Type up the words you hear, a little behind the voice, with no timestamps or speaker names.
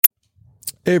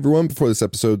Hey everyone, before this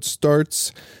episode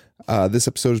starts, this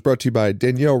episode is brought to you by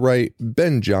Danielle Wright,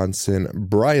 Ben Johnson,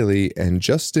 Briley, and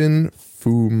Justin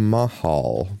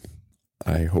Fumahal.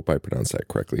 I hope I pronounced that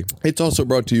correctly. It's also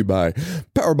brought to you by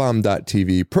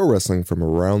Powerbomb.tv, pro wrestling from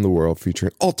around the world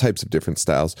featuring all types of different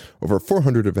styles, over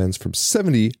 400 events from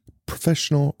 70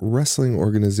 professional wrestling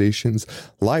organizations,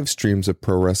 live streams of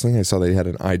pro wrestling. I saw they had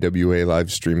an IWA live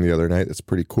stream the other night. That's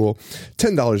pretty cool.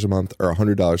 $10 a month or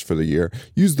 $100 for the year.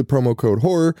 Use the promo code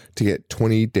HORROR to get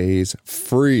 20 days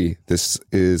free. This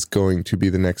is going to be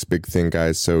the next big thing,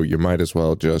 guys, so you might as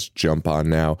well just jump on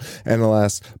now. And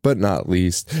last but not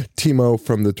least, Timo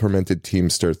from the Tormented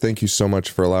Teamster. Thank you so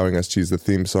much for allowing us to use the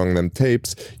theme song, them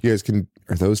tapes. You guys can,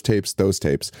 or those tapes.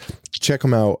 Check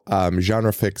them out,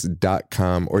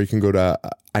 genrefix.com, or you can go to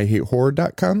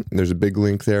IHateHorror.com. There's a big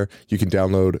link there. You can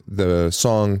download the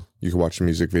song. You can watch the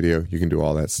music video. You can do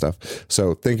all that stuff.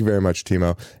 So thank you very much,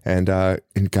 Timo. And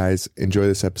guys, enjoy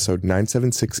this episode.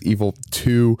 976 Evil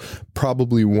 2,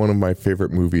 probably one of my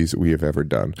favorite movies we have ever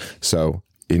done. So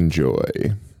enjoy.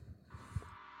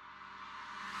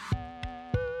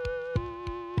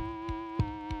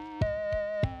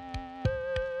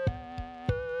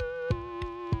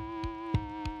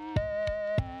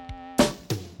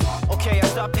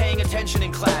 Stopped paying attention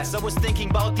in class. I was thinking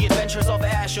about the adventures of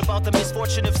Ash, about the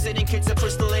misfortune of sitting kids at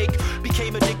Crystal Lake.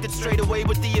 Became addicted straight away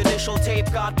with the initial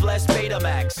tape. God bless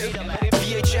Betamax.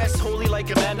 VHS, holy like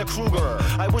Amanda Kruger.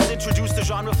 I was introduced to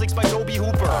genre flicks by Toby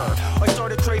Hooper. I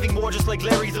started craving more just like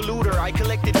Larry the Looter. I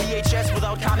collected VHS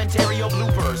without commentary or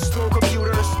bloopers. Store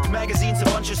computers, magazines, a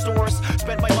bunch of stores.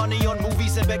 Spent my money on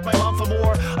movies and begged my mom for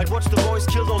more. I'd watch the boys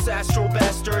kill those Astro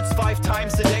bastards 5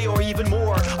 times a day or even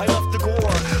more. I loved the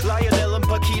gore. Lionel and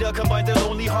Paquita combined their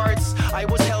lonely hearts. I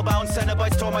was hellbound,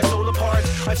 Cenobites tore my soul apart.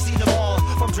 I've seen them all,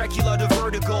 from Dracula to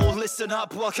Vertigo. Listen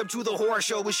up, welcome to the Horror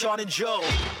Show with Sean and Joe.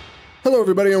 Hello,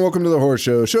 everybody, and welcome to the Horror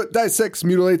Show. Show it dissects,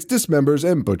 mutilates, dismembers,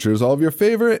 and butchers all of your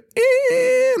favorite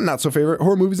and not so favorite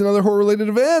horror movies and other horror-related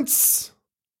events.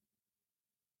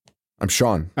 I'm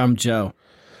Sean. I'm Joe.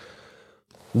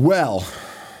 Well,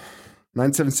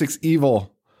 976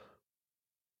 Evil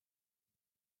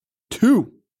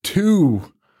 2.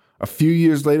 A few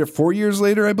years later, 4 years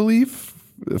later, I believe.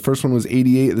 The first one was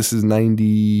 88. This is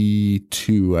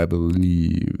 92, I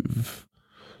believe.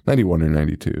 91 or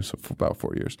 92, so for about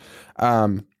 4 years.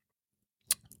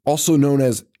 Also known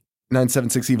as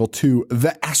 976 Evil 2,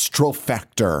 The Astral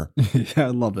Factor. Yeah, I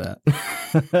love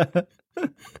that.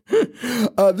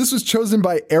 This was chosen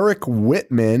by Eric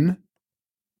Whitman.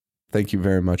 Thank you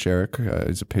very much, Eric.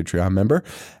 He's a Patreon member.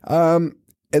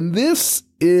 And this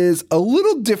is a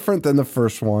little different than the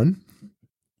first one.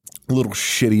 A little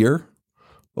shittier.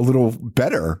 A little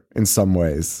better in some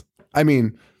ways. I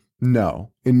mean,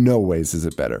 no. In no ways is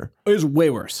it better. It's way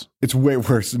worse. It's way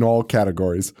worse in all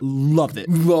categories. Loved it.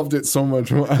 Loved it so much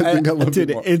more. I think I loved it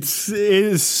more. It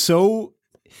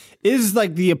is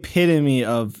like the epitome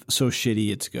of so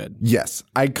shitty it's good. Yes,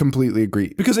 I completely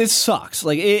agree. Because it sucks.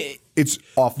 Like it's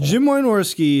awful. Jim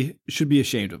Wynorski should be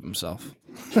ashamed of himself.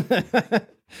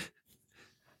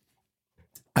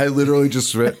 I literally just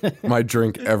spit my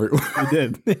drink everywhere. I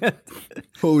did.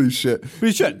 Holy shit. But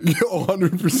you should.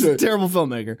 100%. Terrible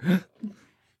filmmaker.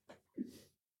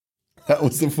 That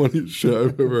was the funniest shit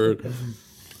I've ever heard.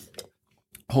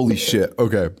 Holy shit.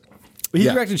 Okay. He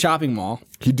directed Chopping Mall.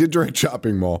 He did direct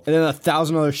Chopping Mall. And then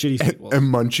 1,000 other shitty sequels.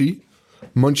 And Munchie.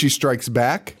 Munchie Strikes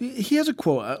Back. He has a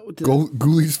quote.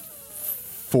 Ghoulies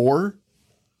 4.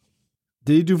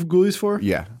 Did he do Ghoulies 4?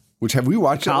 Yeah. Which have we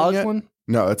watched? The college one?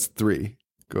 No, that's 3.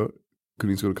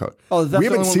 Goonies Go to College. Oh, that's we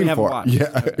haven't seen 4. Watched.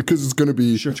 Yeah, because it's going to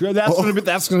be. Sure. That's going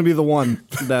to be the one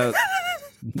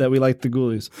that we like the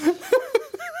Ghoulies.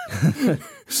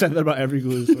 Said that about every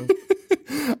Ghoulies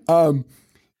film.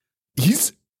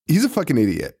 He's a fucking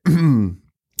idiot,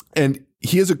 and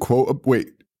he has a quote.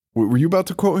 Wait, were you about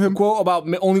to quote him? Quote about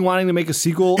only wanting to make a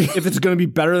sequel if it's going to be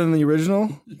better than the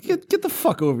original? Get the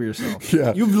fuck over yourself.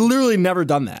 Yeah. You've literally never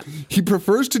done that. He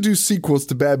prefers to do sequels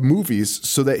to bad movies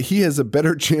so that he has a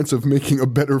better chance of making a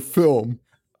better film.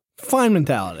 Fine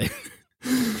mentality.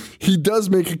 He does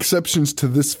make exceptions to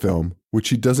this film, which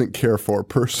he doesn't care for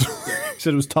personally. He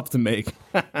said it was tough to make.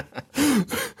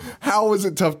 How was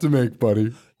it tough to make,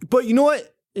 buddy? But you know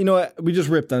what? We just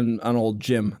ripped on old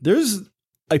Jim. There's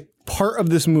a part of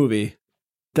this movie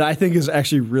that I think is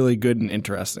actually really good and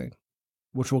interesting,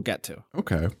 which we'll get to.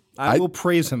 Okay. I will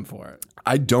praise him for it.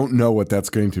 I don't know what that's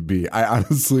going to be. I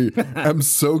honestly am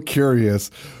so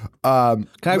curious. Can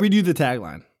I read you the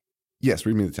tagline? Yes,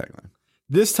 read me the tagline.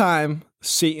 This time,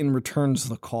 Satan returns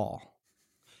the call.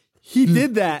 He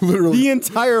did that Literally. the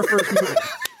entire first movie.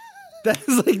 That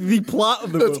is like the plot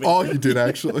of the That's movie. all he did,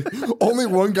 actually. Only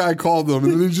one guy called them,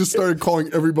 and then he just started calling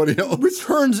everybody else.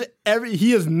 Returns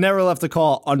he has never left a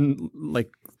call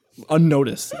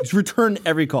unnoticed. He's returned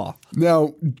every call.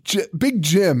 Now, Big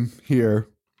Jim here,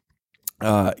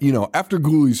 after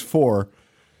Ghoulies 4,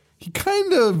 he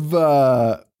kind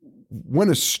of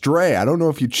went astray. I don't know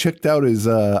if you checked out his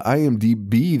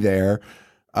IMDb there.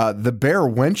 The Bear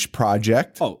Wench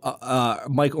Project.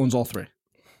 Mike owns all three.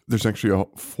 There's actually a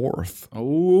fourth.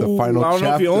 Oh, the final I don't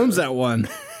know if he chapter. owns that one.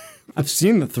 I've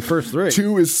seen the first three.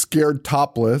 2 is Scared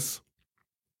Topless.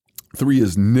 3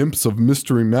 is Nymphs of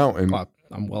Mystery Mountain. Wow,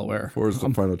 I'm well aware. 4 is the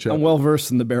final chapter. I'm well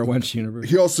versed in the Bear Wench universe.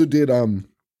 He also did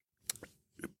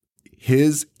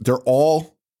they're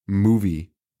all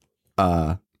movie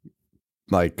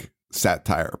like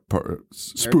satire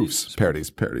spoofs,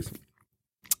 parodies.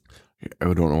 I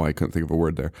don't know why I couldn't think of a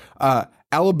word there.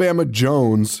 Alabama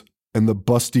Jones and the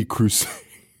Busty Crusade.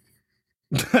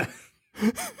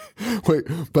 Wait,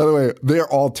 by the way, they're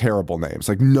all terrible names.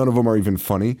 Like, none of them are even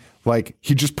funny. Like,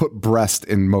 he just put breast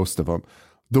in most of them.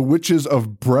 The Witches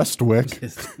of Breastwick.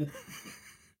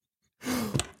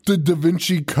 The Da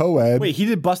Vinci Coed. Wait, he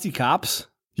did Busty Cops?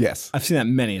 Yes. I've seen that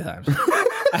many times.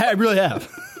 I really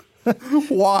have.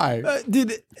 Why?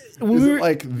 When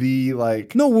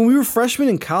we were freshmen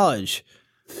in college,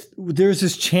 there's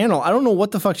this channel. I don't know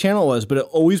what the fuck channel it was, but it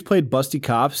always played Busty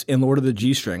Cops and Lord of the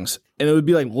G-Strings. And it would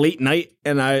be like late night.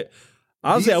 And I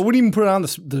wouldn't even put it on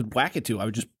to whack it to. I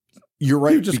would just. You're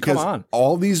right, just because come on.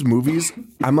 all these movies,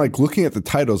 I'm like looking at the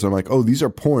titles. I'm like, oh, these are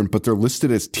porn, but they're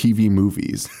listed as TV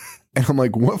movies. And I'm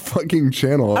like, what fucking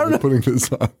channel are we putting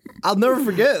this on? I'll never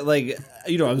forget. Like,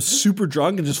 I was super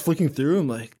drunk and just flicking through. I'm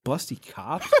like, Busty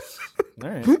Cops? All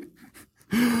right.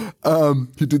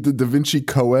 He did the Da Vinci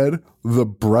Coed, the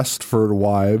Breastford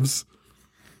Wives.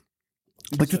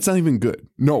 Like, that's not even good.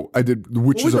 No, I did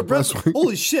Witches of Breastwick.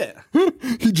 Holy shit.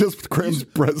 He just crams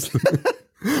breast.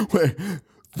 Wait,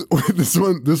 this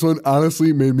one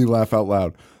honestly made me laugh out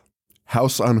loud.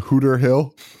 House on Hooter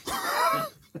Hill.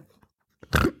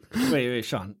 Wait,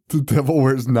 Sean. The Devil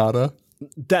Wears Nada.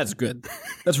 That's good.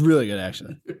 That's really good,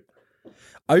 actually.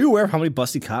 Are you aware of how many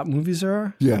Busty Cop movies there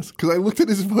are? Yes, because I looked at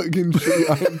his fucking shitty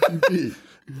IMDb.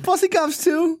 Busty Cops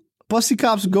 2, Busty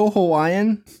Cops Go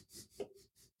Hawaiian,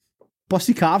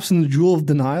 Busty Cops and the Jewel of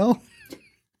Denial.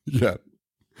 Yeah.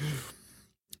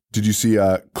 Did you see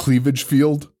Cleavage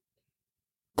Field?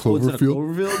 Cloverfield?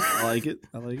 Cloverfield? I like it.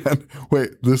 And,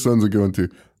 wait, this one's a good one too.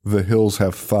 The Hills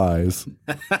Have Thighs.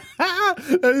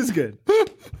 That is good.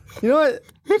 You know what?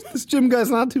 This Jim guy's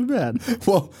not too bad.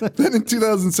 Well, then in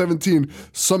 2017,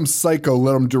 some psycho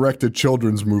let him direct a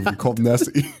children's movie called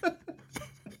Nessie.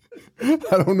 I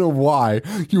don't know why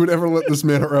you would ever let this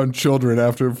man around children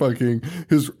after fucking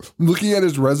looking at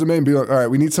his resume and being like, all right,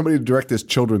 we need somebody to direct this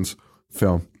children's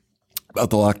film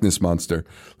about the Loch Ness Monster.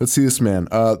 Let's see this man.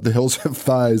 The Hills Have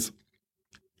Thighs.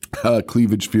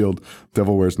 Cleavage Field,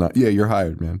 Devil Wears Not. Yeah, you're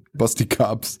hired, man. Busty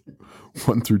Cops,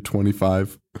 1 through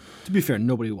 25. To be fair,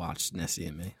 nobody watched Nessie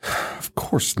and Me. Of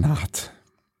course not.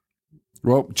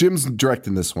 Well, Jim's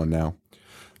directing this one now.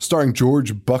 Starring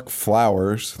George Buck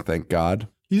Flowers, thank God.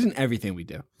 He's in everything we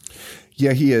do.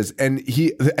 Yeah, he is. And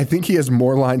I think he has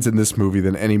more lines in this movie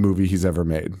than any movie he's ever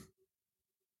made.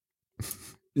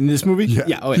 In this movie?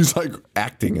 Yeah. Oh, yeah. He's like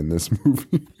acting in this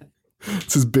movie.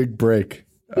 It's his big break.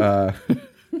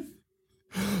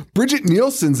 Bridget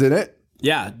Nielsen's in it.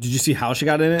 Yeah. Did you see how she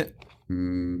got in it?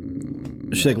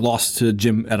 She lost to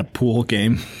Jim at a pool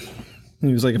game.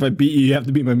 He was like, if I beat you, you have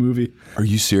to beat my movie. Are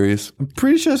you serious? I'm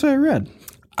pretty sure that's what I read.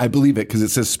 I believe it because it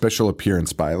says special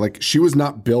appearance by. Like, she was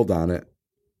not billed on it.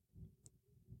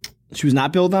 She was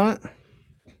not billed on it?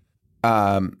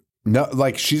 No,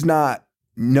 like she's not.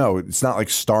 No, it's not like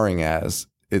starring as.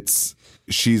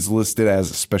 She's listed as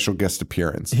a special guest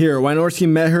appearance. Here, Wynorski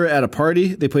met her at a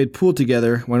party. They played pool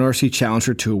together. Wynorski challenged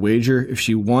her to a wager. If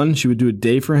she won, she would do a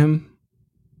day for him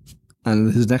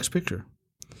on his next picture.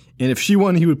 And if she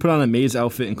won, he would put on a maid's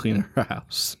outfit and clean her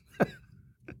house.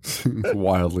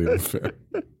 Wildly unfair.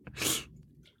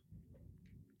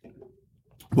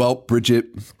 Well, Bridget,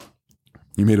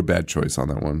 you made a bad choice on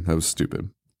that one. That was stupid.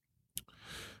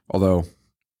 Although,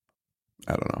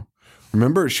 I don't know.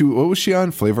 Remember, what was she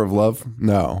on? Flavor of Love?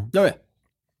 No. Oh, yeah.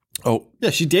 Oh.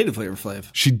 Yeah, she dated Flavor Flav.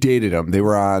 She dated him. They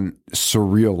were on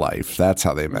Surreal Life. That's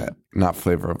how they met. Not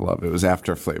Flavor of Love. It was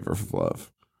after Flavor of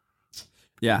Love.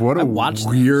 Yeah. What a watched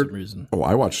weird for some reason. Oh,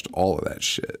 I watched all of that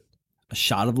shit. A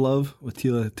Shot of Love with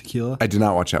Tequila. I did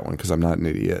not watch that one because I'm not an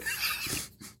idiot.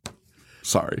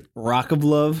 Sorry. Rock of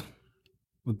Love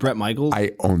with Bret Michaels.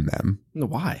 I own them. No,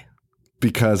 why?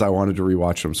 because I wanted to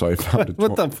rewatch them. So I found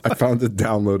I found it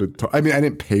downloaded. I mean, I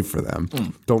didn't pay for them.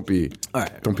 Don't be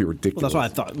ridiculous. Well,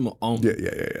 that's what I thought.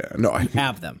 Yeah. No, I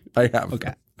have them. I have.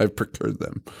 Okay. I've procured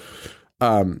them.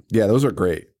 Yeah, those are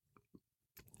great.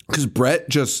 Because Brett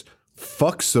just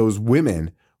fucks those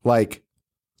women like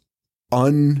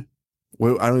well,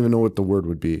 I don't even know what the word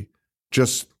would be.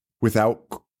 Just without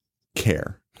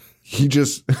care. He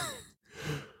just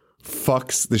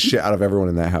fucks the shit out of everyone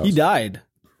in that house. He died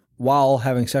while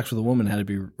having sex with a woman, had to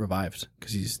be revived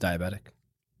because he's diabetic.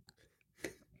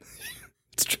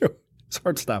 It's true. His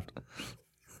heart stopped.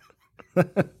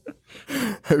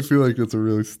 I feel like it's a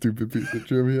really stupid piece of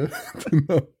trivia to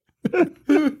know.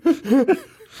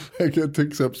 I can't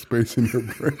take up space in your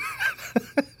brain.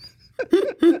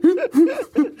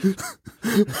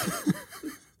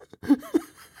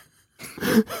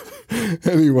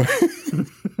 Anyway.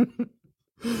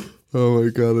 Oh my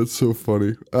God, that's so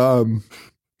funny. Well,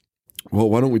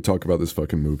 why don't we talk about this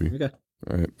fucking movie? Okay.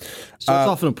 All right. Starts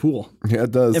off in a pool. Yeah,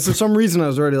 it does. And for some reason, I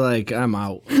was already like, I'm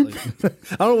out. Like, I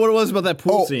don't know what it was about that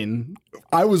pool scene.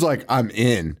 I was like, I'm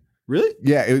in. Really?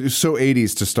 Yeah, it was so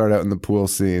 80s to start out in the pool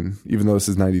scene, even though this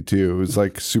is 92. It was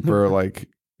like super like,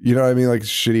 you know what I mean? Like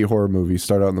shitty horror movie,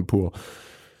 start out in the pool.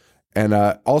 And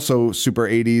also super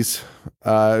 80s,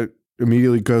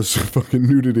 immediately goes to fucking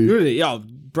nudity. Nudity, yeah.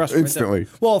 Breast instantly.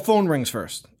 Right, well, phone rings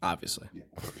first, obviously.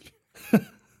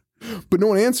 But no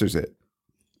one answers it.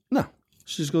 No.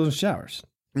 She just goes and showers.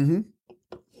 Mm-hmm.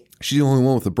 She's the only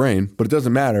one with a brain, but it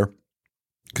doesn't matter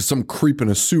because some creep in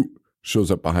a suit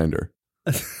shows up behind her.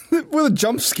 With a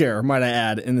jump scare, might I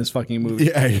add, in this fucking movie.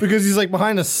 Yeah. Because he's like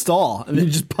behind a stall and then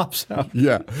he just pops out.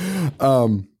 Yeah.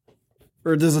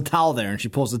 Or there's a towel there and she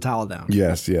pulls the towel down.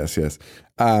 Yes.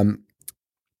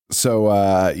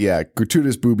 So,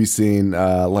 gratuitous booby scene,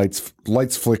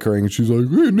 lights flickering. And she's like,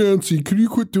 hey, Nancy, can you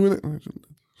quit doing it?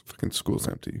 Fucking school's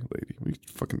empty, lady. What are you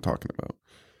fucking talking about?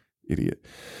 Idiot.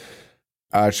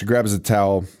 She grabs a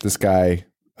towel. This guy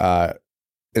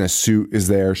in a suit is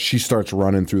there. She starts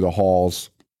running through the halls.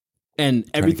 And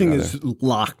everything is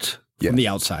locked from the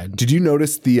outside. Did you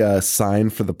notice the sign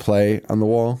for the play on the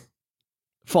wall?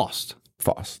 Faust.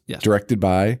 Yes. Directed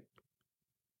by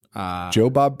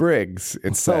Joe Bob Briggs.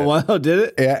 It said. Oh, wow. Did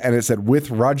it? Yeah, and it said with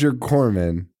Roger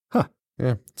Corman. Huh.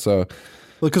 Yeah. So.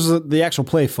 Because the actual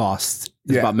play Faust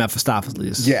is about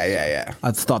Mephistopheles. Yeah.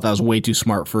 I thought that was way too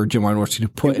smart for Jim Wynorski to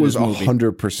put in his movie. It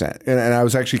was 100%. And I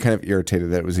was actually kind of irritated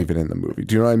that it was even in the movie.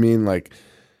 Do you know what I mean? Like,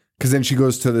 because then she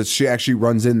goes to she actually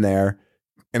runs in there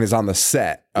and is on the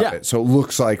set of it. So it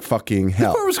looks like fucking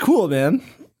hell. That part was cool, man.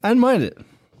 I didn't mind it.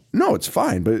 No, it's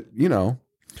fine. But, you know,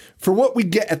 for what we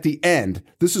get at the end,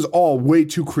 this is all way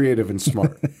too creative and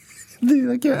smart.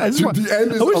 We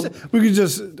could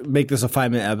just make this a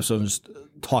 5-minute episode and just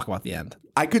talk about the end.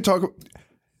 I could talk. All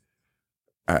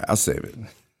right, I'll save it.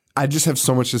 I just have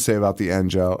so much to say about the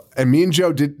end, Joe. And me and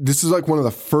Joe this is like one of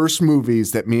the first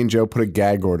movies that me and Joe put a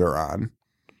gag order on.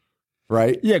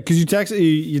 Right? Yeah, because you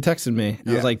texted me.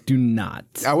 I was like, do not.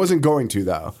 I wasn't going to,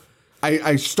 though.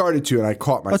 I started to, and I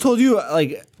caught myself. I told you,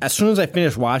 like, as soon as I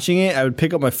finished watching it, I would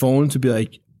pick up my phone to be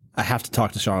like, I have to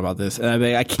talk to Sean about this. And I'd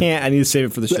be like, I can't. I need to save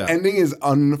it for the show. The ending is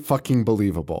unfucking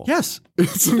believable. Yes.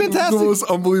 It's fantastic. The most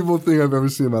unbelievable thing I've ever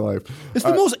seen in my life.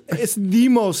 It's the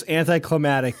most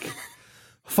anticlimactic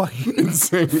fucking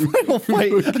insane final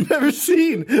fight I've ever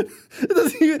seen. It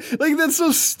doesn't even, like, that's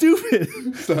so stupid.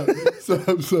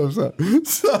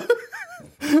 Stop.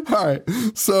 All right.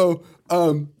 So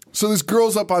this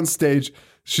girl's up on stage.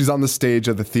 She's on the stage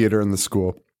of the theater in the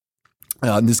school.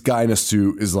 And this guy in a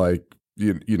suit is like,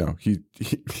 you know, he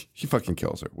fucking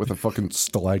kills her with a fucking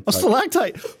stalactite. A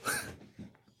stalactite.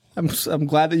 I'm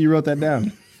glad that you wrote that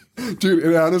down. Dude,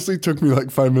 it honestly took me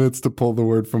like 5 minutes to pull the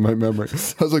word from my memory.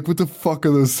 I was like, what the fuck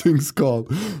are those things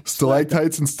called?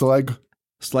 Stalactites and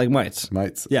stalagmites.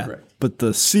 Mites. Yeah. Right. But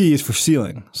the C is for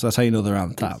ceiling. So that's how you know they're on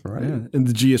the top. Right. Yeah. And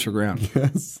the G is for ground.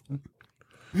 Yes.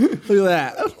 Look at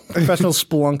that. Professional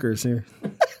spelunkers here.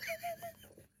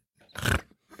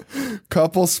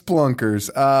 Couple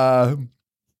splunkers.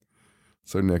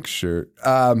 So next shirt.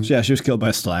 Yeah, she was killed by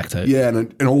a stalactite. Yeah,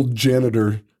 and an old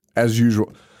janitor, as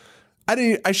usual.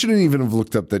 I shouldn't even have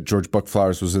looked up that George Buck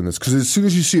Flowers was in this, because as soon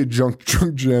as you see a drunk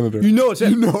janitor, you know it's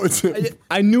him. You know it's him.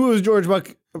 I knew it was George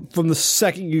Buck from the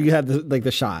second you had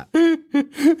the shot. Who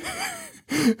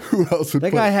else would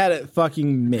that guy had it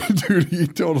fucking made. Dude, he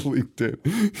totally did.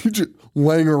 He just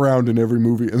laying around in every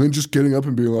movie and then just getting up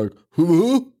and being like,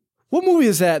 huh? What movie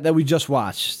is that we just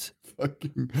watched?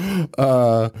 Fucking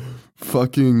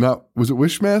not. Was it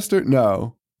Wishmaster?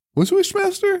 No. Was it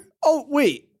Wishmaster? Oh,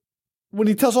 wait. when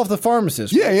he tells off the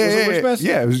pharmacist. Yeah, Was it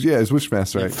yeah. Wishmaster? Yeah, it was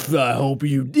Wishmaster, right? I hope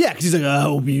you. Yeah, because he's like, I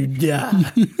hope you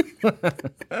die.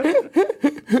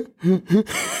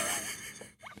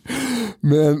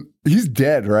 Man, he's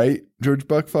dead, right? George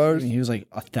Buckflowers? He was like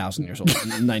 1,000 years old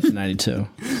in 1992.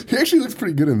 He actually looks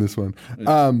pretty good in this one.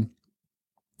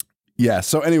 Yeah,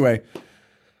 so anyway,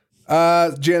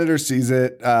 janitor sees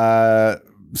it.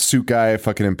 Suit guy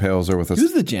fucking impales her with a...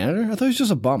 Who's the janitor? I thought he was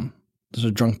just a bum. Just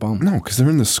a drunk bum. No, because they're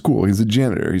in the school. He's a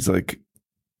janitor. He's like...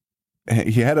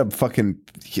 He had a fucking...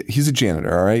 He's a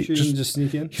janitor, all right? Just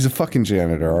sneak in? He's a fucking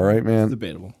janitor, all right, man?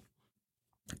 Debatable.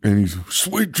 And he's,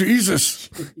 sweet Jesus.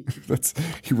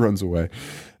 He runs away.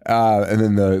 And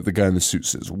then the guy in the suit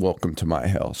says, welcome to my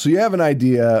hell. So you have an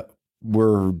idea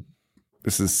where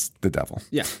this is the devil.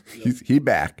 Yeah. He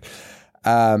back.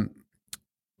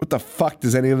 What the fuck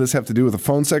does any of this have to do with a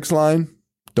phone sex line?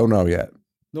 Don't know yet.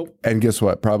 Nope. And guess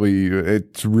what? Probably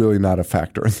it's really not a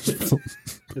factor in this film.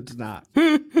 It's not.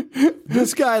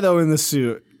 This guy, though, in the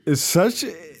suit is such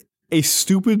a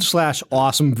stupid /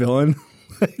 awesome villain.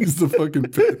 He's the fucking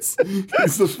pits.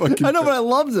 He's the fucking I know, but I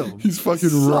loved him. He's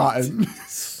fucking rotten.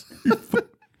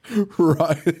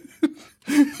 Rotten.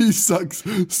 He sucks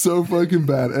so fucking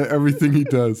bad at everything he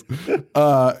does.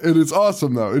 And it's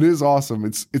awesome, though. It is awesome.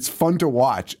 It's fun to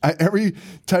watch. Every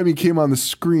time he came on the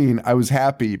screen, I was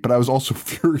happy, but I was also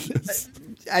furious.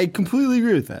 I completely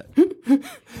agree with that.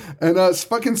 And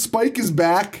fucking Spike is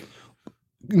back.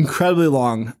 Incredibly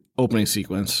long opening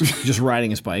sequence. Just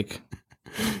riding his bike.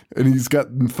 And he's got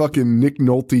fucking Nick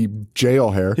Nolte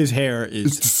jail hair. His hair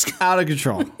is out of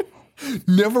control.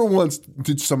 Never once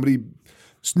did somebody...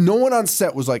 No one on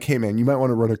set was like, hey, man, you might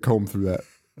want to run a comb through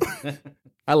that.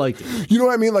 I liked it. You know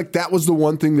what I mean? Like, that was the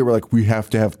one thing they were like, we have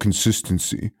to have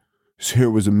consistency. His hair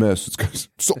was a mess. It's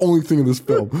the only thing in this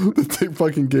film that they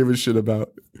fucking gave a shit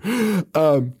about.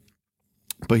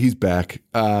 But he's back.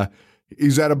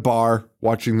 He's at a bar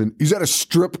watching he's at a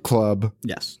strip club.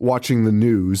 Yes. Watching the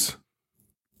news.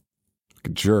 Like a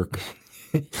jerk.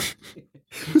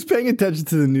 Who's paying attention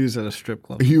to the news at a strip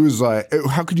club? He was like,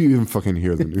 how could you even fucking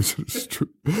hear the news at a strip?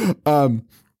 And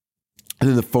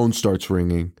then the phone starts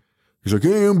ringing. He's like,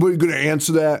 hey, anybody gonna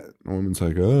answer that? The woman's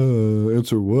like,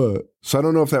 answer what? So I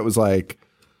don't know if that was like,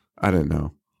 I don't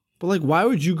know. But like, why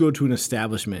would you go to an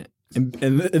establishment and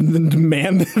then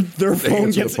demand that their phone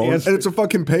gets answered? And it's a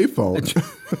fucking payphone.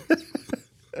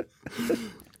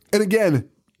 And again,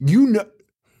 you know,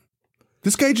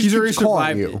 this guy just keeps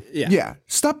calling you. Yeah.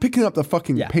 Stop picking up the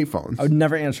fucking payphones. I would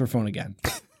never answer a phone again.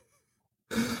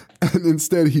 And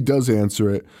instead, he does answer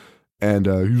it. And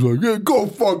he's like, yeah, go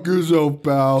fuck yourself,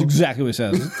 pal. That's exactly what he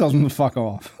says. He tells him to fuck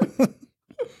off.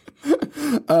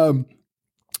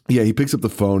 Yeah, he picks up the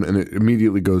phone and it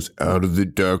immediately goes, out of the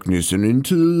darkness and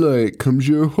into the light comes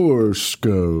your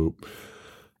horoscope.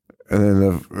 And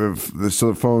then so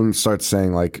the phone starts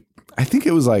saying, like, I think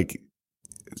it was like,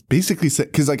 basically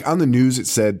said, because like on the news it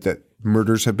said that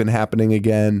murders have been happening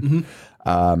again.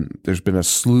 Mm-hmm. There's been a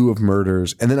slew of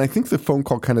murders. And then I think the phone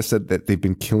call kind of said that they've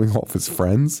been killing all of his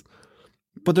friends.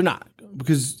 But they're not,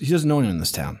 because he doesn't know anyone in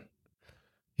this town.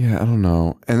 Yeah, I don't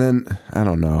know. And then, I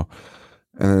don't know.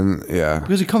 And then, yeah.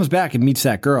 Because he comes back and meets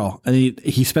that girl, and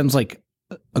he spends like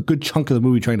a good chunk of the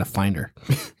movie trying to find her.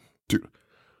 Dude,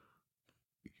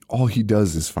 all he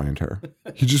does is find her.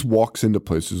 He just walks into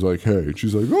places like, hey. And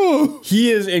she's like, oh. He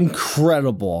is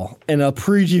incredible in a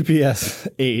pre-GPS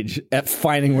age at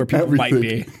finding where people might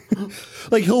be.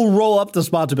 Like, he'll roll up the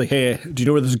spot to be like, hey, do you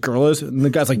know where this girl is? And the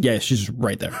guy's like, yeah, she's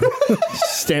right there.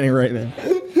 Standing right there.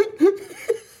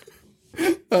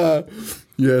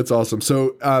 Yeah, it's awesome.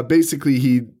 So basically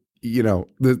he, you know,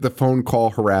 the phone call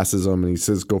harasses him and he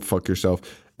says, go fuck yourself.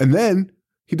 And then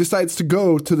he decides to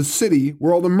go to the city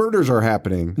where all the murders are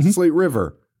happening, Slate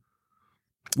River,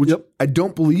 which I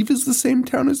don't believe is the same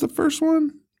town as the first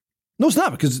one. No, it's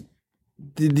not, because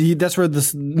that's where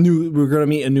we're going to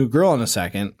meet a new girl in a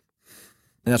second.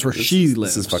 And that's where she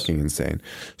lives. This is fucking insane.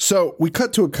 So we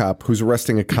cut to a cop who's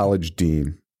arresting a college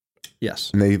dean.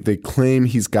 Yes. And they claim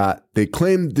they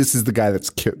claim this is the guy that's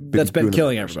been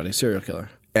killing everybody, serial killer.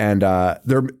 And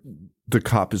the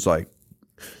cop is like,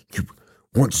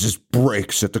 once this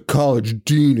breaks that the college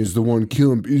dean is the one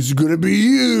killing, it's going to be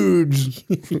huge.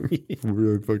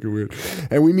 Really fucking weird.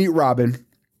 And we meet Robin,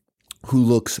 who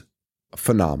looks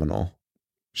phenomenal.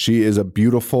 She is a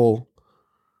beautiful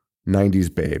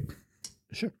 90s babe.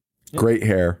 Sure. Yeah. Great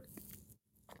hair.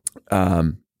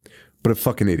 But a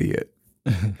fucking idiot.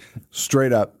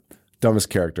 Straight up dumbest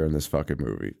character in this fucking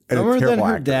movie. And Dumber than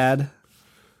her actor. dad.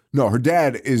 No, her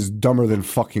dad is dumber than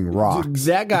fucking rock.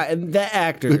 That guy and that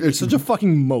actor is such a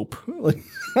fucking mope. Like,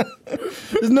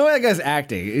 there's no way that guy's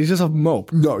acting. He's just a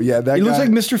mope. No, yeah, that He guy looks like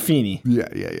Mr. Feeney. Yeah.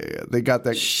 They got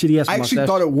that Shitty ass I actually mustache.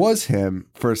 thought it was him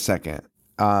for a second.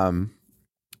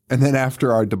 And then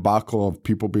after our debacle of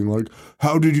people being like,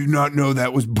 "How did you not know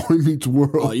that was Boy Meets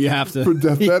World?" Oh, you have to. For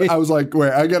Deathbed, I was like,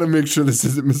 "Wait, I got to make sure this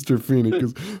isn't Mr. Feeney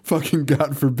because fucking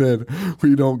God forbid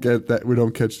we don't get that. We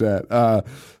don't catch that."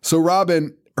 So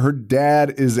Robin, her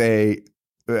dad is a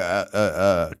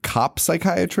cop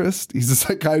psychiatrist. He's a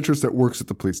psychiatrist that works at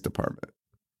the police department.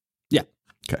 Yeah.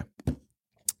 Okay. Do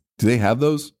they have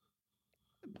those?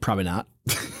 Probably not.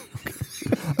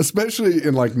 Especially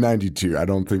in like 92. I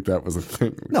don't think that was a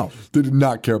thing. No. They did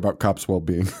not care about cops'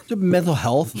 well-being. Mental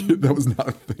health. That was not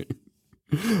a thing.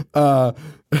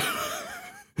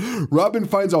 Robin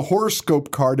finds a horoscope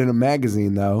card in a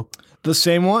magazine, though. The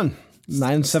same one.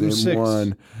 976. Same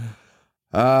one.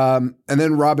 And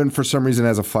then Robin, for some reason,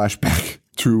 has a flashback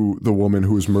to the woman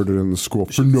who was murdered in the school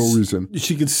for no reason.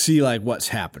 She could see like what's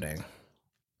happening.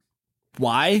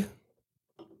 Why?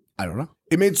 I don't know.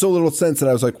 It made so little sense that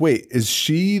I was like, wait, is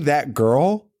she that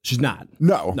girl? She's not.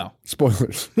 No.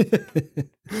 Spoilers.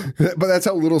 But that's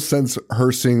how little sense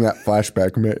her seeing that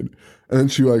flashback made. And then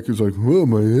she like was like, oh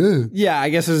my head. Yeah, I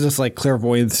guess it's just like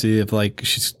clairvoyancy if like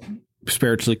she's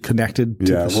spiritually connected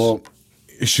to Yeah, this. well,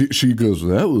 she goes,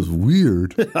 that was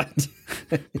weird.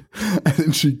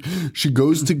 And she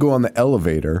goes to go on the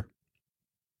elevator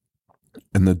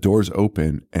and the doors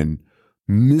open and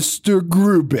Mr.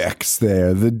 Grubeck's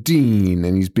there, the dean,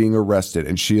 and he's being arrested.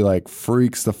 And she like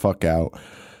freaks the fuck out.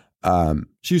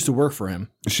 She used to work for him.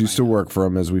 She used to work for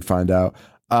him, as we find out.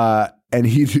 And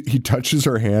he touches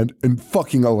her hand and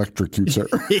fucking electrocutes her.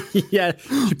 Yeah,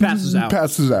 she passes out.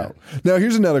 Passes out. Now,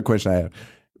 here's another question I have.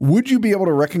 Would you be able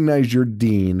to recognize your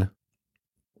dean?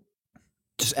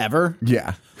 Just ever?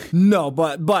 Yeah. No,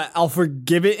 but I'll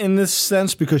forgive it in this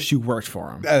sense because she worked for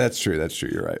him. That's true.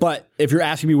 You're right. But if you're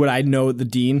asking me would I know the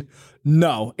dean?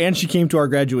 No. And she came to our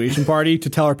graduation party to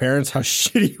tell our parents how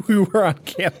shitty we were on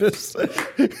campus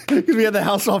because we had the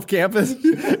house off campus.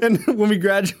 And when we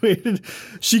graduated,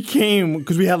 she came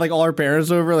because we had like all our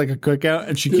parents over, like a cookout,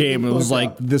 and she came and was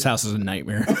like, this house is a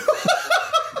nightmare.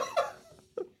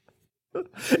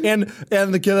 and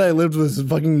the kid that I lived with, this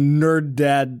fucking nerd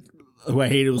dad who I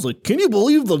hated, was like, can you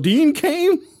believe the dean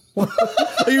came?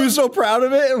 He was so proud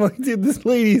of it. I'm like, dude, this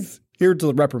lady's here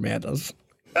to reprimand us.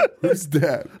 Who's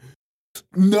that?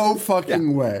 No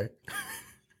fucking way.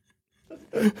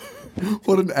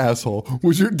 What an asshole.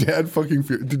 Was your dad fucking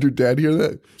did your dad hear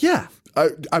that? Yeah.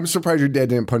 I'm surprised your dad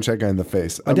didn't punch that guy in the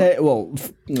face. My dad, well,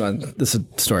 this is a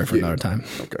story for another time.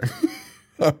 Okay.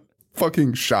 I'm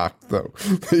fucking shocked, though.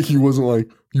 He wasn't like,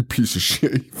 you piece of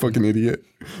shit, you fucking idiot.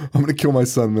 I'm going to kill my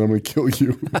son, then I'm going to kill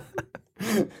you.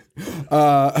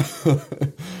 Yeah,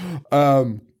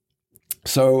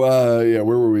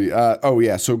 where were we?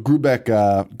 So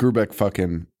Grubeck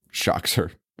fucking shocks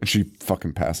her and she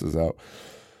fucking passes out.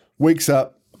 Wakes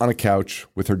up on a couch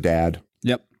with her dad.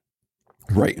 Yep.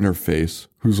 Right in her face.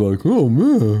 Who's like, oh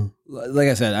man. Like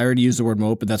I said, I already used the word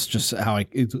mope, but that's just how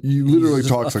He literally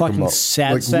talks a like a fucking mope.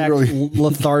 sad Like, sack, literally.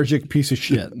 lethargic piece of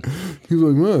shit. He's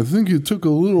like, man, I think you took a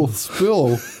little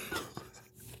spill.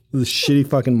 With a shitty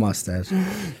fucking mustache.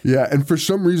 Yeah, and for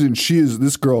some reason,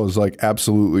 this girl is like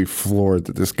absolutely floored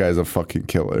that this guy's a fucking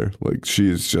killer. Like,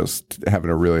 she is just having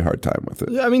a really hard time with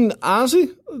it. I mean,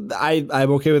 honestly,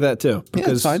 I'm okay with that too.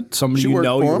 Because somebody you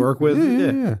know you work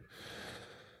with.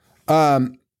 Yeah.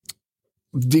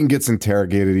 Dean gets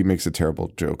interrogated. He makes a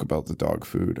terrible joke about the dog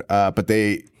food. But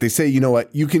they say, you know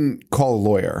what? You can call a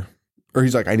lawyer. Or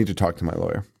he's like, I need to talk to my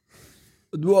lawyer.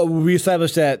 Well, we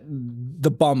established that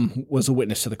the bum was a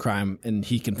witness to the crime and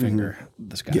he can finger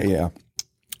this guy. Yeah.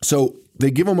 So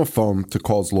they give him a phone to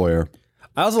call his lawyer.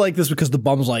 I also like this because the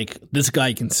bum's like, this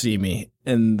guy can see me.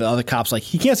 And the other cop's like,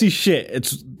 he can't see shit.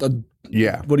 It's what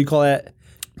do you call that?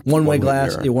 One-way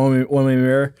glass. mirror. Yeah, one-way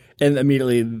mirror. And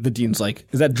immediately the dean's like,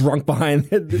 is that drunk behind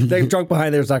it? That drunk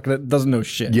behind there doesn't know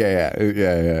shit.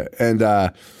 Yeah.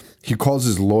 And he calls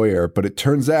his lawyer, but it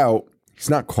turns out he's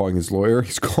not calling his lawyer.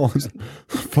 He's calling his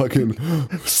fucking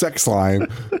sex line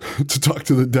to talk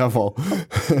to the devil.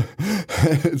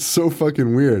 It's so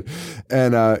fucking weird.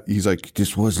 And he's like,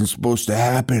 this wasn't supposed to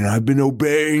happen. I've been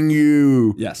obeying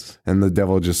you. Yes. And the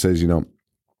devil just says, you'll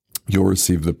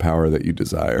receive the power that you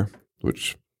desire,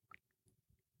 which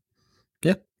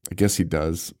I guess he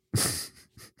does.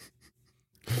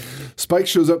 Spike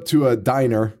shows up to a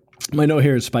diner. My note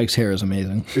here is Spike's hair is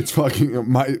amazing. It's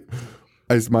fucking my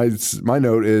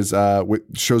note is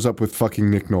shows up with fucking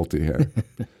Nick Nolte hair.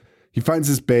 He finds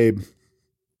this babe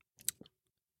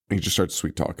He just starts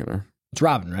sweet talking her. It's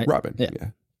Robin, right? Robin. Yeah. Yeah.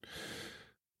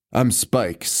 I'm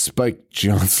Spike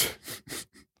Johnson.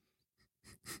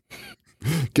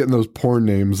 Getting those porn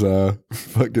names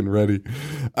fucking ready.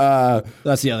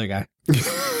 That's the other guy.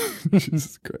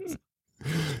 Jesus Christ.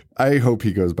 I hope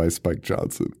he goes by Spike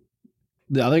Johnson.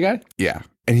 The other guy? Yeah.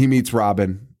 And he meets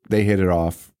Robin. They hit it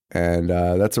off. And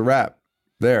that's a wrap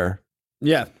there.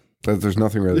 Yeah. There's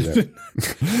nothing really there.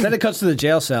 Then it cuts to the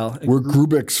jail cell. Where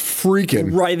Grubeck's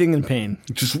freaking. Writhing in pain.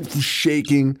 Just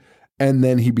shaking. And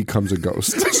then he becomes a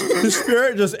ghost. The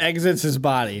spirit just exits his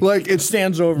body. Like it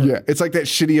stands over. Yeah. It's like that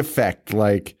shitty effect.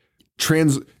 Like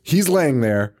he's laying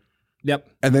there. Yep.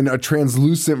 And then a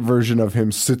translucent version of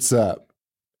him sits up.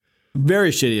 Very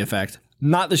shitty effect.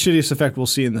 Not the shittiest effect we'll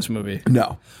see in this movie.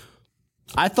 No.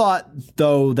 I thought,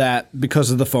 though, that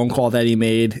because of the phone call that he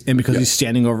made and because he's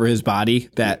standing over his body,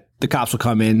 that the cops will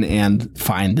come in and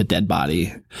find the dead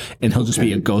body and he'll just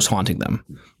be a ghost haunting them.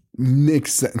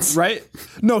 Makes sense. Right?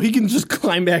 No, he can just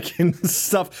climb back in and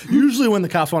stuff. Usually when the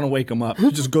cops want to wake him up,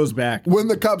 he just goes back. When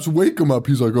the cops wake him up,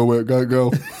 he's like, oh, wait, gotta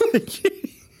go.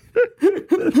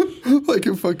 Like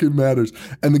it fucking matters.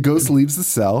 And the ghost leaves the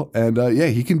cell and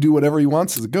he can do whatever he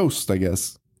wants as a ghost, I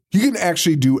guess. He can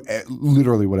actually do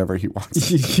literally whatever he wants.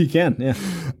 He can,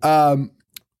 yeah.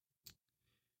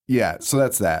 Yeah, so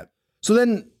that's that. So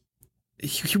then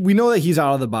we know that he's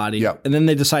out of the body. Yep. And then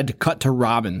they decide to cut to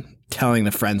Robin telling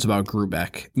the friends about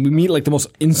Grubeck. We meet like the most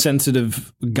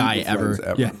insensitive guy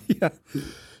ever. Yeah.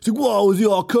 It's like, whoa, is he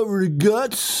all covered in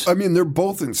guts? I mean, they're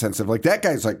both insensitive. Like, that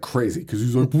guy's like crazy because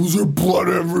he's like, was there blood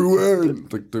everywhere?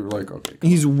 And like, they're like, okay.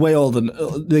 He's wailed and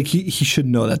like he should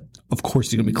know that, of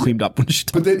course, he's going to be cleaned up when she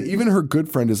But then even her good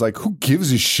friend is like, who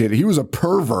gives a shit? He was a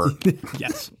pervert.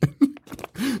 Yes.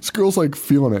 This girl's like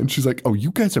feeling it. And she's like, oh,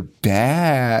 you guys are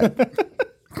bad.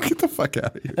 Get the fuck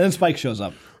out of here. And then Spike shows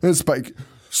up. And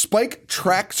Spike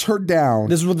tracks her down.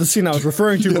 This is what the scene I was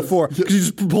referring to before. Because he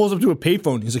just pulls up to a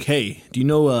payphone. He's like, hey, do you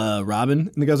know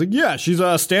Robin? And the guy's like, yeah, she's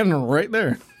standing right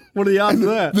there. What are the odds of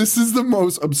that? This is the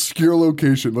most obscure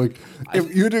location. Like,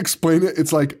 if you had to explain it,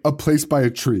 it's like a place by a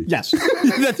tree. Yes.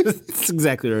 That's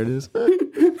exactly where it is.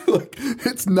 Like,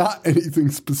 it's not anything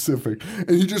specific.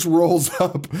 And he just rolls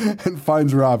up and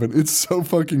finds Robin. It's so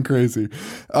fucking crazy.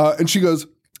 And she goes,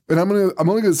 and I'm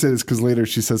only gonna say this because later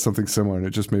she says something similar and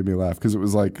it just made me laugh because it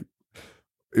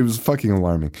was fucking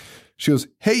alarming. She goes,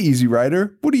 hey, Easy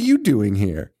Rider, what are you doing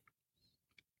here?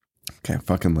 Okay,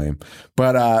 fucking lame.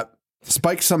 But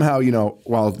Spike somehow,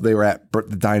 while they were at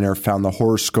the diner, found the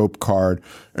horoscope card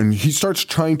and he starts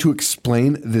trying to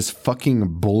explain this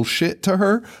fucking bullshit to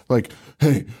her. Like,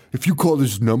 hey, if you call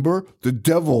this number, the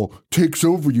devil takes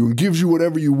over you and gives you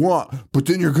whatever you want, but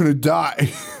then you're gonna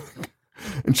die.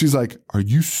 And she's like, are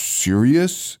you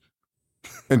serious?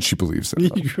 And she believes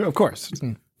it. Of course.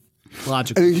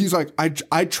 Logical. And he's like,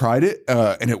 I tried it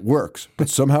and it works, but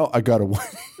somehow I got away.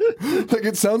 Like,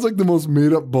 it sounds like the most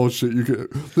made up bullshit you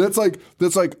could. That's like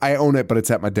I own it, but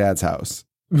it's at my dad's house.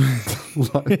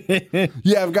 Like,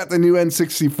 yeah, I've got the new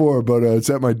N64, but it's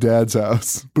at my dad's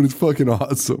house. But it's fucking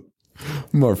awesome.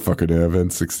 Motherfucker to have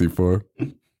N64.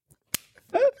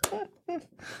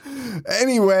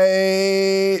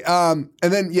 Anyway, and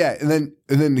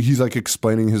then he's like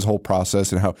explaining his whole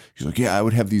process and how he's like, yeah, I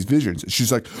would have these visions. And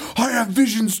she's like, I have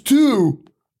visions too.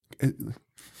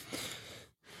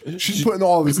 She's putting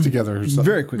all this together herself.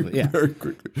 Very quickly, yeah. Very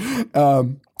quickly.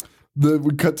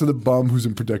 We cut to the bum who's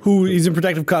in protective. He's in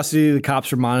protective custody. The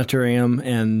cops are monitoring him,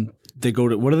 and they go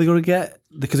to what do they go to get?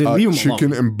 Because they leave him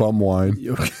chicken alone. And bum wine.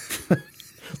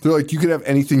 They're like, you can have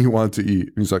anything you want to eat.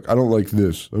 And he's like, I don't like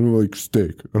this. I don't like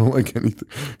steak. I don't like anything.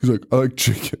 He's like, I like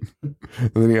chicken.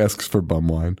 And then he asks for bum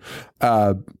wine.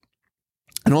 And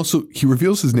also, he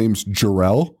reveals his name's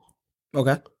Jor-El.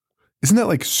 Okay. Isn't that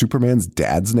like Superman's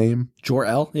dad's name?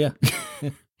 Jor-El, yeah.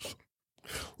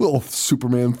 Little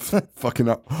Superman fucking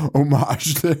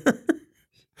homage there.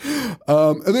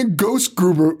 And then Ghost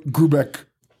Grubeck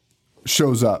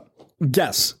shows up.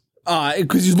 Yes.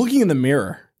 Because he's looking in the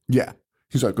mirror. Yeah.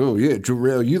 He's like, oh, yeah,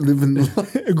 Jor-El, you live in the...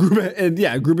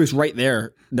 Grubeck's right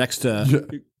there next to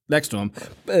him.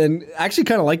 And I actually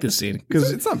kind of like this scene.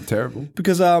 Because it's not terrible.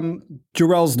 Because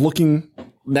Jor-El's looking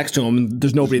next to him, and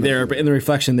there's nobody there, but in the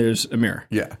reflection, there's a mirror.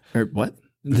 Yeah. Or what?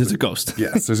 There's a ghost.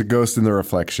 Yes, there's a ghost in the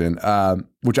reflection,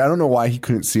 which I don't know why he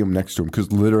couldn't see him next to him,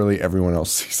 because literally everyone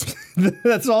else sees him.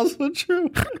 That's also true.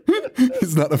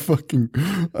 He's not a fucking,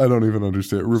 I don't even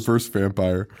understand, reverse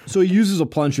vampire. So he uses a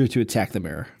plunger to attack the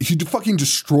mirror. He fucking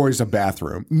destroys a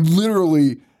bathroom.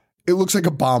 Literally, it looks like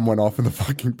a bomb went off in the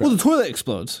fucking bathroom. Well, the toilet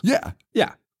explodes. Yeah.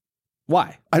 Yeah.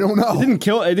 Why? I don't know.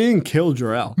 It didn't kill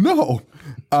Jor-El. No.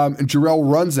 And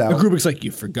Jarrell runs out. Grubek's like,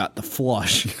 you forgot the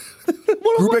flush.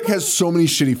 Grubek has so many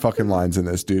shitty fucking lines in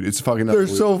this, dude. It's fucking They're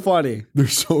unbelievable. so funny. They're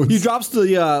so He drops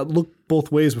the look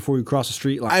both ways before you cross the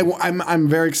street line. I'm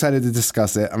very excited to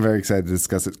discuss it.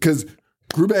 Because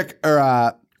Grubek,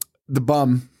 or the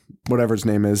bum, whatever his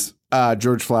name is,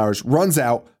 George Flowers, runs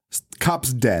out.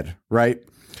 Cop's dead, right?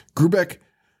 Grubek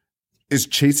is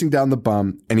chasing down the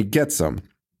bum, and he gets him.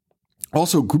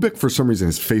 Also, Grubek, for some reason,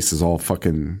 his face is all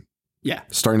fucking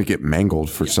starting to get mangled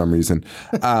for some reason.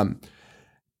 And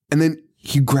then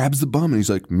he grabs the bum, and he's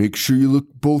like, make sure you look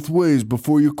both ways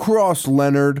before you cross,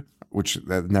 Leonard, which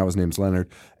now his name's Leonard.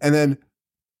 And then,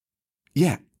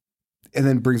 and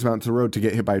then brings him out to the road to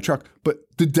get hit by a truck. But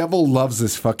the devil loves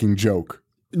this fucking joke.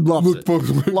 Loves it. Both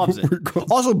ways Loves before it. you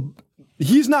cross. Also,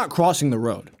 he's not crossing the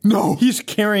road. No. He's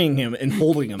carrying him and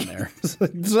holding him there. So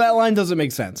that line doesn't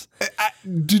make sense.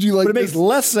 Did you like But it makes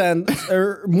less sense,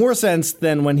 or more sense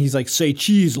than when he's like, say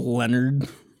cheese, Leonard.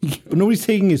 But nobody's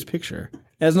taking his picture.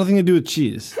 It has nothing to do with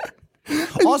cheese.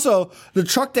 Also, the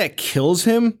truck that kills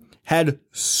him had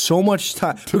so much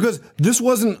time. Because this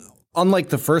wasn't, unlike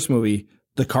the first movie,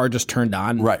 the car just turned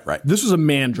on. Right. This was a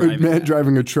man driving.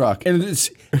 driving a truck. And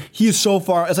he is so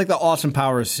far, it's like the Austin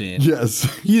Powers scene. Yes.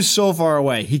 He is so far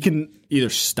away. He can either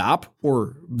stop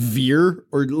or veer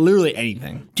or literally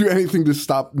anything. Do anything to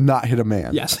stop, not hit a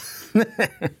man. Yes.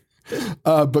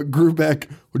 But Grubek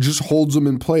just holds him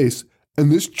in place. And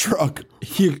this truck,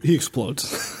 he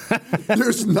explodes.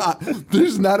 there's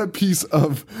not a piece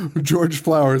of George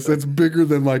Flowers that's bigger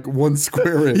than like 1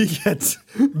 square inch. He gets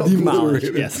demolished.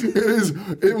 Obliterated. Yes.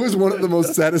 It was one of the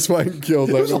most satisfying kills.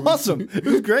 It was awesome. It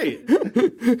was great.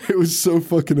 It was so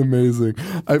fucking amazing.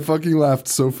 I fucking laughed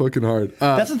so fucking hard.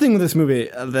 That's the thing with this movie,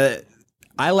 that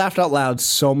I laughed out loud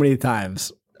so many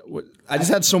times. I just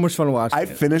had so much fun watching I it.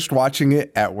 finished watching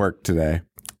it at work today.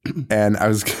 And I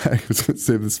was going to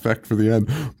save this fact for the end,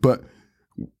 but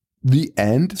the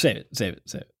end. Save it.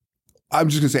 I'm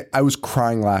just going to say I was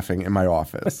crying laughing in my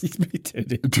office. Me too,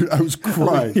 dude. Dude, I was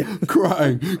crying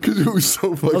because it was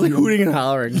so funny. I was like hooting and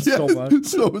hollering so much.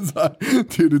 So was I.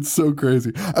 Dude, it's so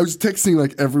crazy. I was texting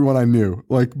like everyone I knew,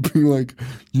 like being like,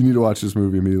 you need to watch this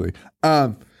movie immediately.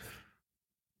 So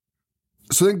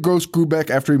then Ghost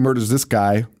Grubek, after he murders this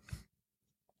guy,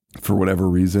 for whatever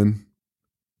reason,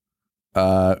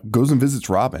 goes and visits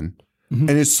Robin and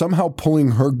is somehow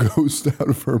pulling her ghost out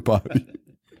of her body.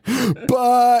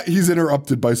 But he's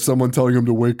interrupted by someone telling him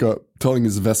to wake up, telling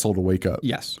his vessel to wake up.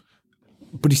 Yes.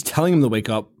 But he's telling him to wake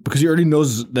up because he already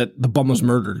knows that the bum was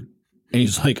murdered. And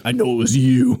he's like, I know it was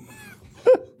you.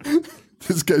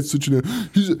 This guy's such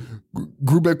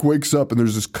Grubek wakes up and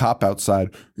there's this cop outside.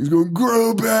 He's going,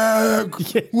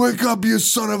 Grubek, wake up, you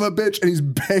son of a bitch. And he's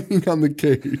banging on the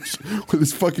cage with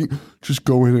his fucking, just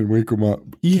go in and wake him up.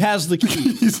 He has the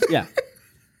keys. Yeah.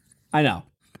 I know.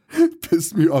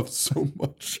 Pissed me off so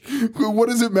much. What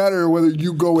does it matter whether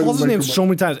you go in Calls his and wake name him so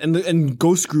many times. And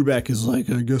Ghost Grubek is like,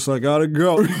 I guess I gotta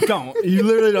go. You don't. You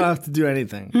literally don't have to do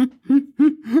anything. up?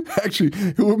 Actually,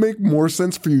 it would make more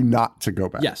sense for you not to go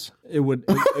back. Yes, it would.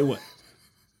 It would.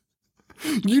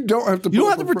 You don't have to. You don't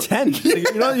have to pretend. Like,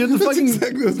 you know, you have to fucking.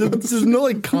 exactly what I was about to There's no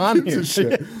like con here.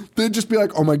 Shit. They'd just be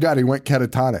like, oh my God, he went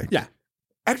catatonic. Yeah.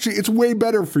 Actually, it's way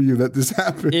better for you that this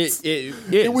happens.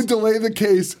 It would delay the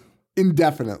case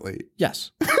indefinitely.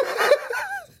 Yes.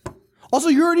 Also,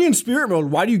 you're already in spirit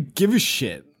mode. Why do you give a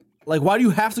shit? Like, why do you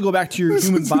have to go back to your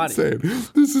human body? Insane.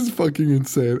 This is fucking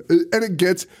insane. And it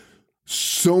gets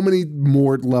so many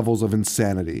more levels of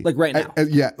insanity. Like right now.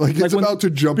 Yeah, like it's when- about to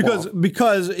jump off.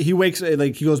 Because he wakes,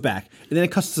 like he goes back. And then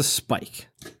it cuts to Spike,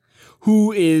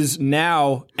 who is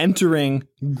now entering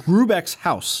Grubek's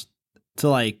house to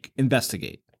like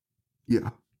investigate. Yeah.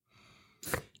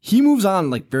 He moves on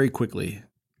like very quickly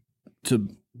to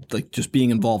like just being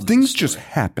involved. Things just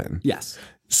happen. Yes.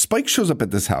 Spike shows up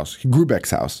at this house,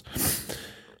 Grubek's house.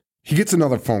 He gets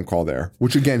another phone call there,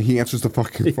 which again, he answers the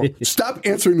fucking phone. Stop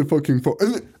answering the fucking phone.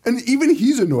 And even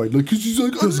he's annoyed, like, because he's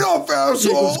like, enough,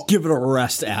 asshole. Just give it a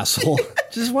rest, asshole.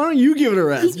 Just why don't you give it a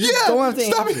rest? You Yeah, don't have to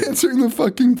stop answer. answering the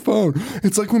fucking phone.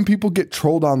 It's like when people get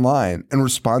trolled online and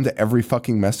respond to every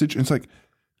fucking message. And it's like,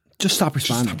 Just stop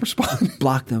responding. stop responding.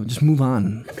 Block them. Just move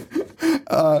on.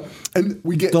 And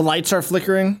we get The lights are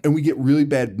flickering. really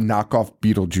bad knockoff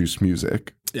Beetlejuice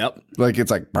music. Yep. Like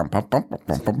it's like bum, bum, bum, bum,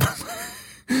 bum, bum, bum.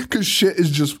 Because shit is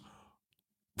just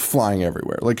flying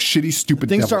everywhere. Like shitty, stupid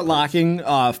Things devil. start locking.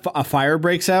 A fire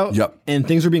breaks out. Yep. And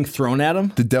things are being thrown at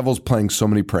him. The devil's playing so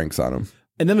many pranks on him.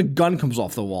 And then a gun comes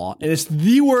off the wall. And it's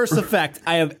the worst effect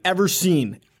I have ever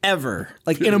seen. Ever.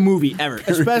 Like in a movie, ever.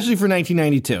 Especially for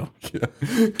 1992.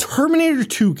 Yeah. Terminator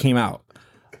 2 came out.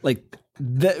 Like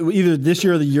either this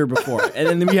year or the year before.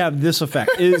 And then we have this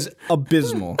effect. It is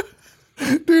abysmal.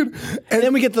 Dude. And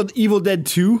then we get the Evil Dead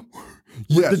 2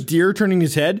 with the deer turning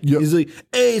his head. Yep. He's like,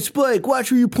 hey, Spike,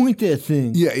 watch where you point that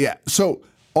thing. Yeah. So,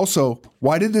 also,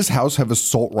 why did this house have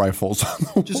assault rifles?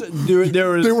 Just there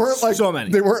were so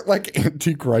many. They weren't like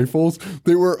antique rifles.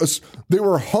 They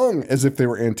were hung as if they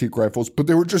were antique rifles, but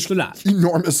they were just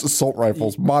enormous assault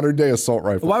rifles, modern day assault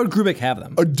rifles. Why would Grubeck have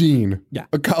them? A dean,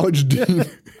 a college dean.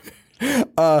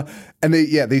 And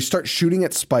they start shooting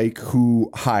at Spike,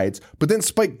 who hides, but then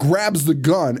Spike grabs the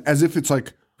gun as if it's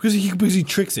like. Because he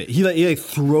tricks it. He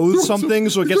throws something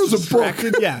so it gets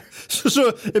distracted. Yeah. So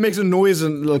it makes a noise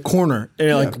in the corner and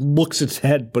it looks its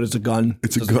head, but it's a gun.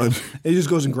 It's a gun. He just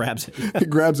goes and grabs it. He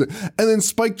grabs it. And then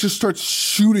Spike just starts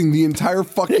shooting the entire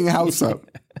fucking house up.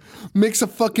 Makes a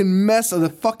fucking mess of the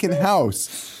fucking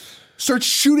house. Starts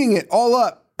shooting it all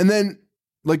up. And then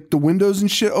like the windows and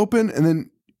shit open. And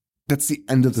then that's the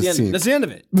end of the scene. That's the end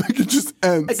of it. Like it just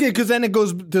ends. Because then it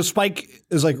goes, the Spike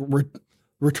is like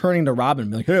returning to Robin,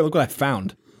 be like, hey, look what I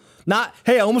found. Not,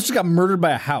 hey, I almost just got murdered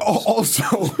by a house.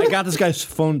 Also, I got this guy's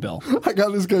phone bill.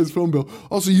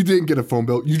 Also, you didn't get a phone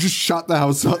bill. You just shot the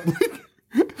house up.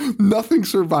 Nothing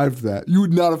survived that. You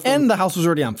would not have. And the house was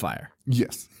already on fire.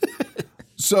 Yes.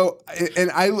 So,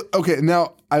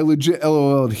 now I legit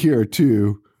LOL'd here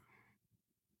too,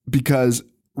 because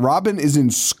Robin is in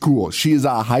school. She is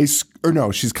a high school, or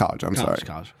no, she's college. I'm sorry.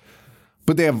 College.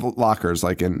 But they have lockers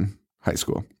like in high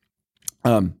school.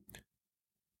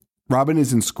 Robin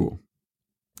is in school.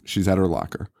 She's at her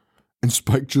locker. And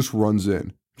Spike just runs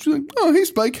in. She's like, oh, hey,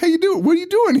 Spike, how you doing? What are you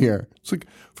doing here? It's like,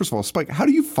 first of all, Spike, how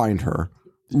do you find her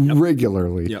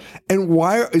regularly? Yep. And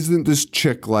why isn't this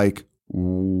chick like,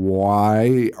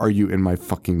 why are you in my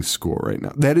fucking school right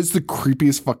now? That is the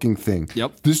creepiest fucking thing.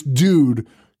 Yep. This dude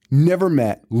never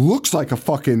met, looks like a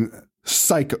fucking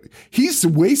psycho. He's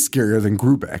way scarier than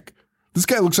Grubeck. This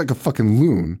guy looks like a fucking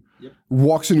loon. Yep.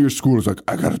 Walks into your school and is like,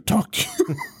 I gotta talk to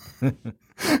you.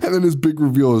 And then his big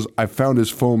reveal is, I found his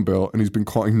phone bill and he's been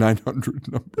calling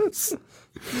 900 numbers.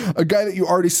 A guy that you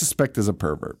already suspect is a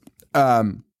pervert.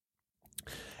 And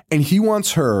he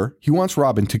wants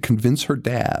Robin to convince her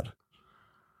dad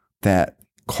that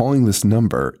calling this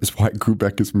number is why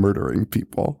Grubeck is murdering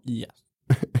people. Yes.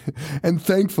 And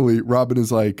thankfully, Robin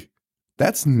is like,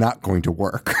 that's not going to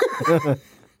work.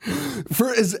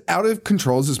 For as out of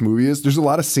control as this movie is, there's a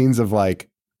lot of scenes of like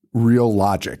real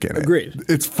logic in it. Agreed.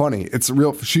 It's funny. It's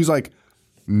real. She's like,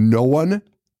 no one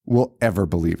will ever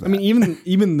believe that. I mean,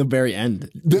 even the very end.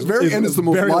 The very end is the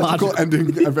most logical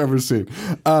ending I've ever seen.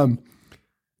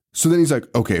 So then he's like,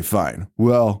 okay, fine.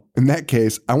 Well, in that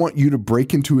case, I want you to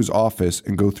break into his office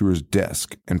and go through his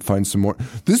desk and find some more.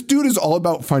 This dude is all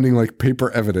about finding like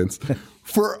paper evidence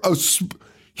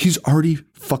he's already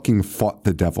fucking fought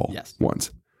the devil once.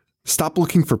 Stop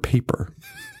looking for paper.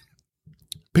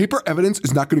 Paper evidence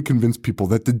is not going to convince people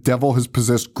that the devil has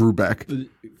possessed Grubeck.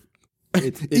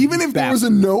 Even if there was a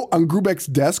note on Grubeck's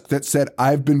desk that said,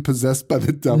 I've been possessed by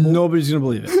the devil. Nobody's going to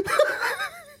believe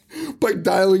it. By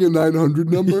dialing a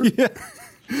 900 number?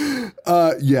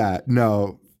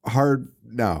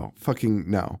 No. Fucking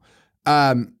no.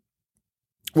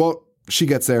 Well, she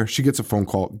gets there. She gets a phone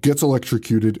call. Gets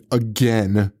electrocuted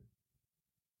again.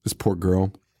 This poor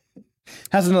girl.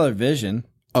 Has another vision.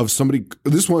 Of somebody,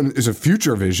 this one is a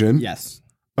future vision. Yes.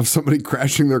 Of somebody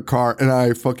crashing their car. And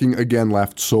I fucking, again,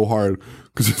 laughed so hard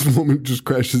because this woman just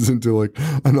crashes into like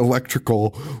an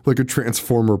electrical, like a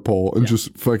transformer pole and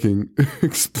just fucking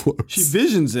explodes. She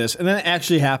visions this and then it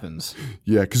actually happens.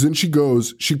 Yeah, because then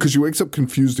because she wakes up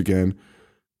confused again.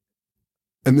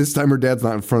 And this time her dad's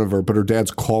not in front of her, but her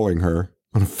dad's calling her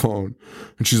on a phone.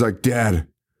 And she's like, Dad,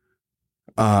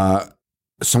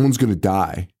 someone's going to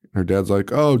die. And her dad's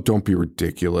like, oh, don't be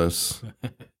ridiculous.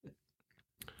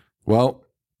 Well,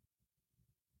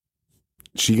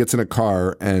 she gets in a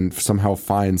car and somehow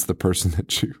finds the person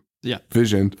that she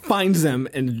visioned. Finds them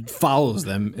and follows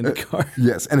them in the car.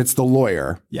 Yes, and it's the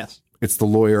lawyer. Yes. It's the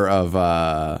lawyer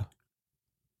of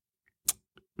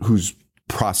who's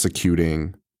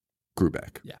prosecuting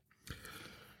Grubeck. Yeah.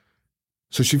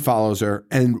 So she follows her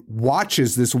and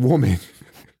watches this woman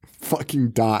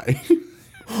fucking die.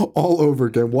 All over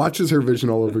again, watches her vision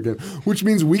all over again, which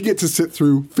means we get to sit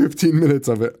through 15 minutes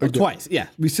of it again. Twice. Yeah.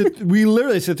 We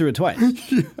literally sit through it twice.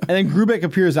 Yeah. And then Grubeck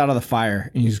appears out of the fire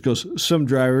and he just goes, some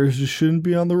drivers just shouldn't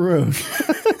be on the road.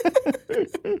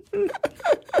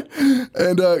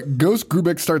 And Ghost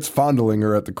Grubeck starts fondling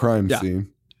her at the crime scene.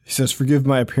 He says, forgive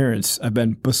my appearance. I've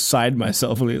been beside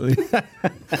myself lately.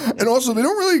 And also, they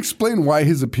don't really explain why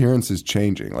his appearance is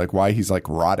changing, like why he's like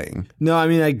rotting. No, I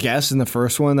mean, I guess in the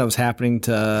first one that was happening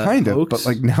to Kind of, Oaks. but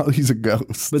like now he's a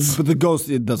ghost. But the ghost,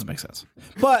 it doesn't make sense.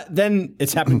 But then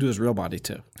it's happening to his real body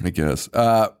too. I guess.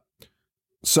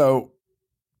 So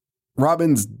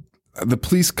the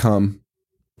police come,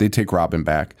 they take Robin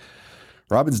back.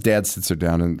 Robin's dad sits her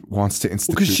down and wants to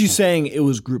institute. Because she's saying it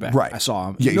was group act. Right. I saw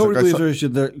him. Yeah, Nobody he's like, believes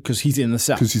her because he's in the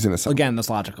cell. Because he's in a cell. Again, that's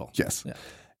logical. Yes. Yeah.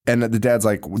 And the dad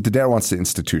wants to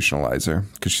institutionalize her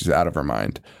because she's out of her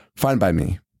mind. Fine by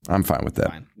me. I'm fine with that.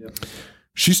 Fine. Yep.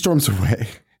 She storms away.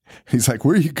 He's like,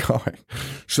 where are you going?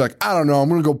 She's like, I don't know. I'm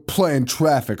going to go play in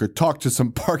traffic or talk to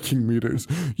some parking meters.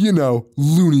 You know,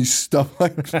 loony stuff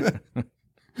like that.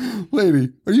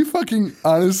 Lady, are you fucking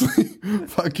honestly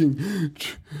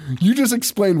you just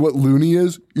explained what loony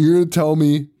is? You're going to tell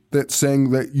me that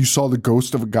saying that you saw the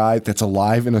ghost of a guy that's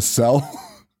alive in a cell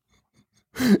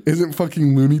isn't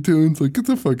fucking Looney Tunes? Like, get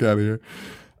the fuck out of here.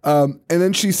 And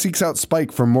then she seeks out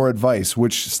Spike for more advice,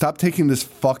 which stop taking this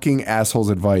fucking asshole's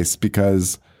advice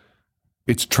because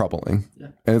it's troubling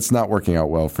and it's not working out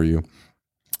well for you.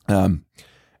 And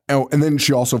then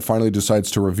she also finally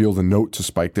decides to reveal the note to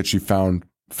Spike that she found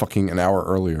fucking an hour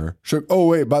earlier. She's like, oh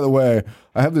wait, by the way,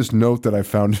 I have this note that I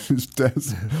found in his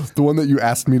desk, the one that you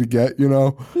asked me to get, you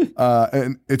know,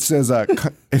 and it says,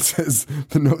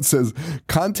 the note says,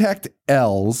 contact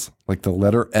L's, like the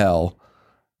letter L,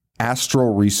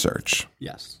 Astral Research.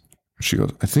 Yes. She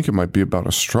goes, I think it might be about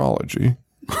astrology.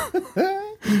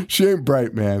 She ain't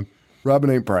bright, man. Robin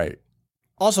ain't bright.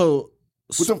 Also,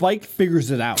 Spike figures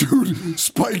it out. Dude,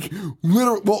 Spike,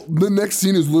 the next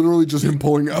scene is literally just him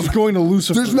pulling out. He's going to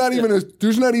Lucifer. There's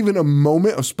not even a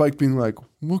moment of Spike being like,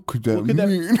 what could that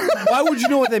mean? Why would you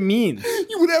know what that means?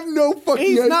 You would have no fucking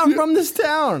He's idea. not from this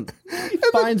town. He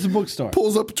finds a bookstore.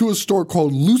 Pulls up to a store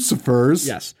called Lucifer's.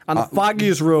 Yes, on the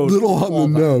foggiest road. Little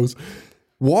on the nose.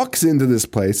 Walks into this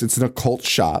place. It's an occult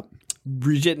shop.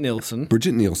 Bridget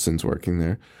Nielsen's working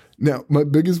there. Now, my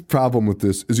biggest problem with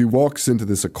this is he walks into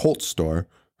this occult store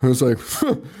and it's like,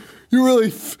 you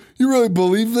really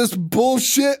believe this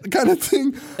bullshit kind of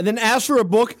thing? And then asks for a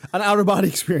book on outer body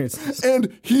experiences.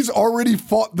 And he's already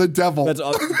fought the devil. That's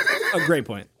a great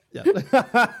point. Yeah.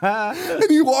 And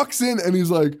he walks in and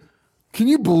he's like, can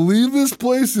you believe this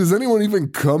place? Does anyone even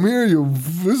come here?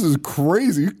 This is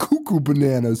crazy. Cuckoo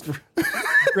bananas.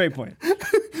 Great point.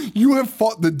 You have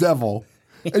fought the devil.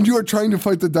 And you are trying to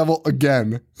fight the devil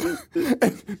again.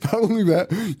 And not only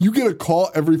that, you get a call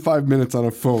every 5 minutes on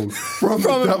a phone from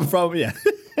the devil. Yeah.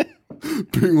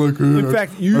 Being like, hey, in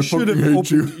fact, you should have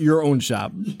opened your own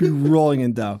shop. Be rolling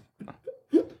in dough.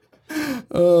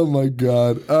 Oh my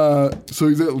God. So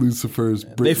he's at Lucifer's.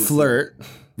 They flirt.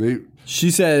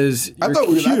 She says, I thought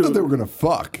they were going to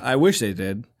fuck. I wish they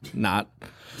did. Not.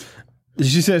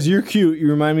 She says, you're cute.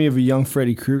 You remind me of a young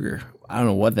Freddy Krueger. I don't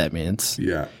know what that means.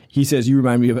 Yeah. He says, you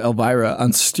remind me of Elvira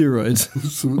on steroids.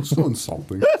 so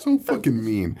insulting. So fucking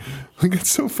mean. Like, it's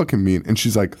so fucking mean. And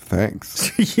she's like,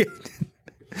 thanks. Yeah.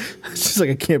 She's like,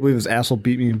 I can't believe this asshole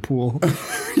beat me in pool.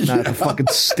 Not to fucking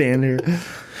stand here.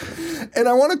 And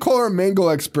I want to call her a mango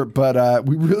expert, but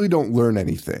we really don't learn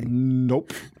anything.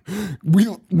 Nope. We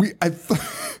learn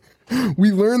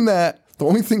that the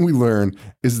only thing we learn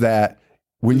is that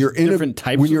when you're in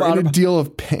a deal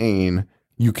of pain,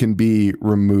 you can be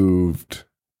removed.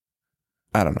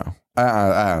 I don't know.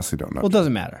 I honestly don't know. Well, it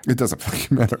doesn't matter. It doesn't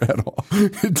fucking matter at all.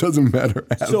 It doesn't matter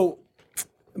at all. So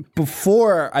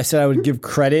before I said I would give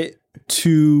credit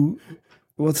to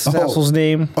what's this asshole's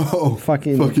name? Oh,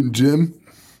 fucking Jim.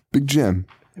 Big Jim.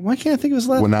 Why can't I think of his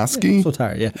last name? Winoski? I'm so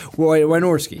tired. Yeah.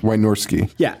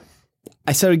 Wynorski. Yeah.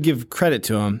 I said I'd give credit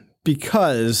to him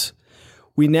because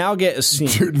we now get a scene.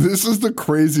 Dude, this is the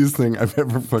craziest thing I've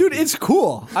ever fucking... Dude, it's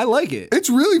cool. I like it. It's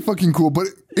really fucking cool, but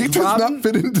it does not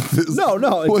fit into this. No,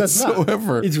 it whatsoever. does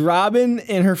not. It's Robin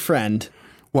and her friend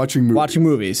watching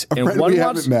movies. And we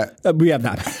haven't met. We have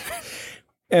not.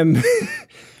 And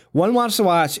one wants to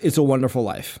watch It's a Wonderful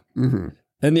Life. Mm-hmm.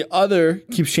 And the other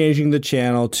keeps changing the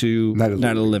channel to Night of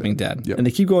the Living Dead. Yep. And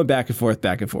they keep going back and forth.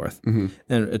 Mm-hmm.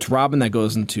 And it's Robin that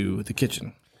goes into the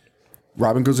kitchen.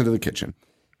 Robin goes into the kitchen.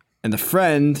 And the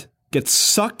friend gets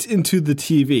sucked into the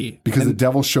TV. Because the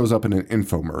devil shows up in an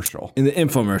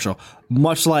infomercial.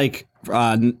 Much like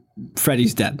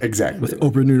Freddy's Dead. Exactly. With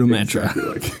Oprah Noodle Mantra.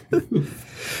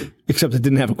 Except it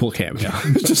didn't have a cool cameo.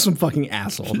 It was just some fucking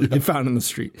asshole that they found in the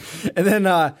street. And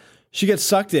then she gets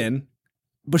sucked in.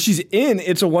 But she's in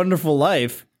It's a Wonderful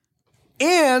Life,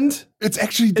 and it's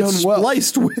actually done it's well.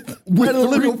 Spliced with the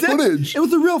real footage. With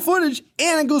the real footage,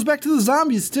 and it goes back to the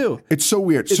zombies too. It's so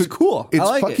weird. It's cool. It's I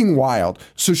like fucking wild.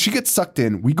 So she gets sucked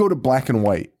in. We go to black and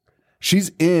white,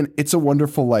 She's in It's a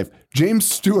Wonderful Life. James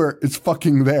Stewart is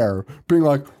fucking there, being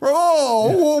like,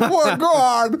 oh my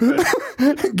God,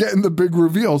 getting the big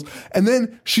reveals. And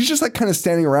then she's just like kind of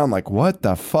standing around like, what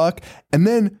the fuck? And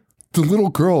then the little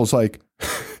girl's like,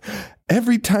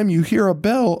 every time you hear a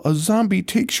bell, a zombie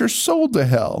takes your soul to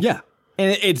hell. Yeah.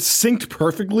 And it's synced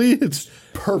perfectly. It's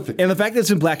perfect. And the fact that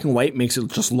it's in black and white makes it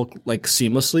just look like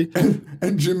seamlessly.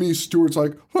 And Jimmy Stewart's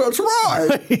like, that's right.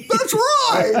 That's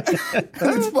right.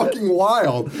 And it's fucking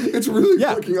wild. It's really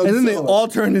fucking unsettling. And then they all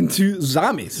turn into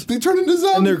zombies. They turn into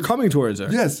zombies. And they're coming towards her.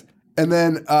 Yes. And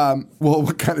then,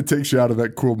 what kind of takes you out of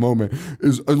that cool moment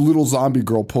is a little zombie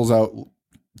girl pulls out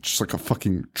just like a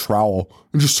fucking trowel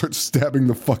and just starts stabbing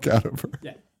the fuck out of her.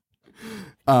 Yeah.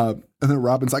 And then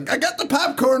Robin's like, I got the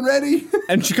popcorn ready.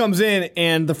 And she comes in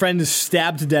and the friend is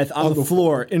stabbed to death on the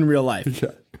floor in real life.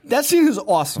 Yeah. That scene is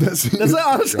awesome. That's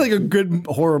honestly like a good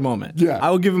horror moment. Yeah.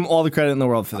 I will give him all the credit in the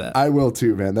world for that. I will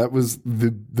too, man. That was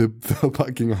the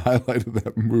fucking highlight of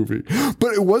that movie.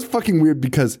 But it was fucking weird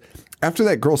because after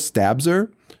that girl stabs her,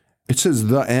 it says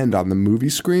the end on the movie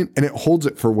screen and it holds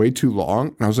it for way too long.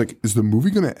 And I was like, is the movie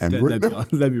going to end right now?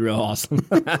 That'd be real awesome.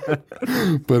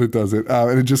 But it doesn't.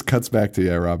 And it just cuts back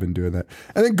to, Robin doing that.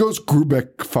 And then Ghost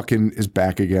Grubeck fucking is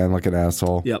back again like an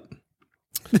asshole. Yep.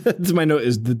 That's my note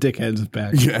is the dickhead's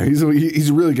back. Yeah,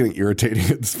 he's really getting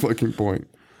irritating at this fucking point.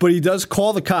 But he does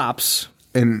call the cops.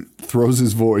 And throws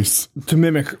his voice. To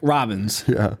mimic Robin's.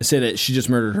 Yeah. Say that she just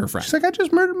murdered her friend. She's like, I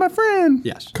just murdered my friend.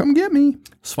 Yes. Come get me.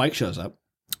 Spike shows up.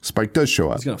 Spike does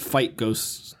show up. He's going to fight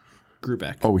Ghost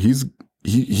Grubeck. Oh, he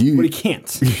But he can't.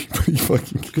 But he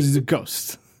fucking because he's a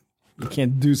ghost. He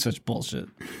can't do such bullshit.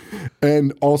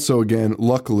 And also, again,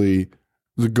 luckily,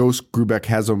 the Ghost Grubeck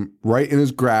has him right in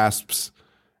his grasps.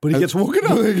 But he gets woken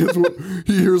up.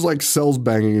 He hears like cells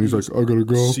banging and he's like, I gotta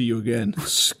go. See you again.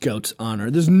 Scout's honor.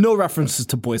 There's no references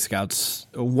to Boy Scouts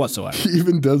whatsoever. He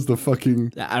even does the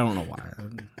fucking... I don't know why.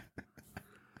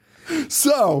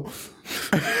 So,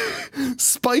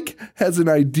 Spike has an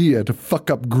idea to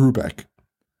fuck up Grubeck.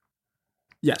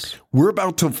 Yes. We're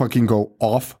about to fucking go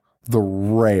off the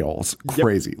rails.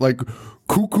 Crazy. Like,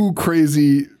 cuckoo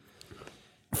crazy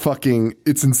fucking...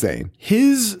 It's insane.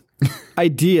 His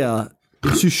idea...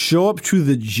 is to show up to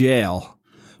the jail,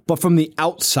 but from the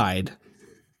outside,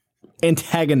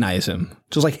 antagonize him.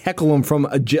 Just like heckle him from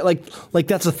a jail. Like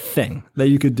that's a thing that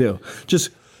you could do. Just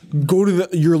go to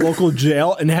your local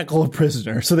jail and heckle a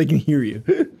prisoner so they can hear you.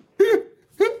 And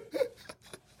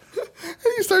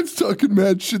he starts talking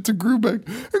mad shit to Grubeck.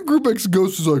 And Grubeck's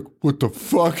ghost is like, what the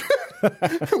fuck?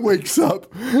 And wakes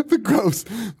up.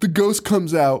 The ghost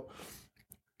comes out.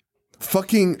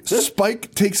 Fucking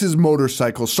Spike takes his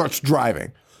motorcycle, starts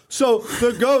driving. So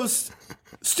the ghost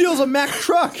steals a Mack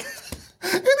truck.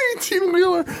 An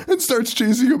 18-wheeler and starts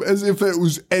chasing him as if it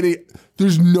was any...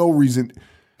 There's no reason...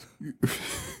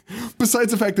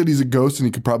 Besides the fact that he's a ghost and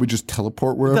he could probably just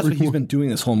teleport wherever That's what he's been doing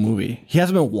this whole movie. He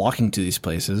hasn't been walking to these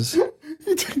places.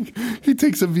 He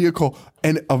takes a vehicle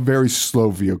and a very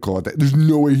slow vehicle at that. There's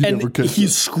no way he'd ever catch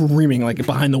he's screaming like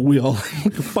behind the wheel.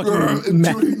 Fucking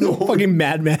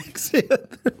Mad Max.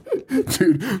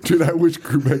 Dude, I wish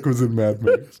Grubeck was in Mad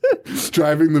Max.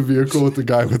 Driving the vehicle with the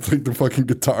guy with like the fucking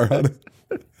guitar on it.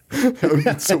 That would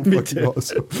be so fucking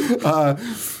awesome.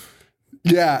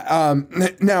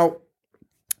 Now,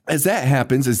 as that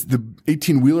happens, as the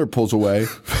 18-wheeler pulls away,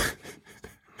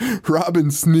 Robin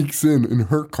sneaks in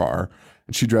her car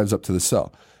and she drives up to the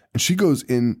cell. And she goes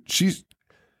in,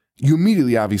 you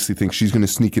immediately obviously think she's going to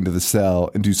sneak into the cell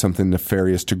and do something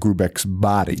nefarious to Grubeck's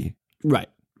body. Right.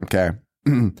 Okay.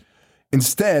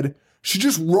 Instead, she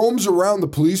just roams around the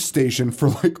police station for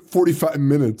like 45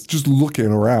 minutes, just looking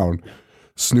around,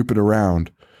 snooping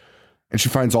around. And she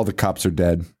finds all the cops are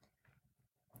dead.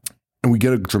 And we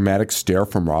get a dramatic stare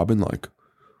from Robin like,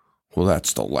 well,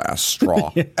 that's the last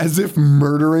straw. Yeah. As if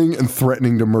murdering and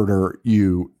threatening to murder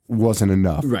you wasn't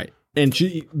enough. Right. And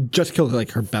she just killed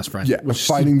like her best friend. Yeah.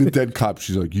 Finding the dead cop,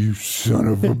 she's like, you son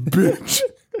of a bitch.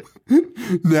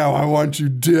 Now I want you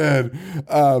dead.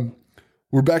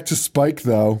 We're back to Spike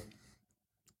though,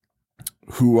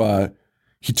 who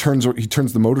he turns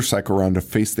the motorcycle around to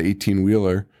face the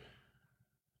 18-wheeler,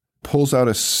 pulls out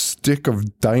a stick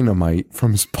of dynamite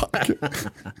from his pocket.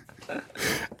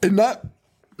 And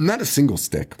not a single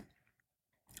stick.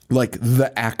 Like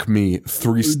the Acme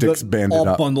 3 sticks banded all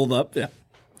up. Bundled up. Yeah.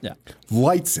 Yeah.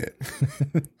 Lights it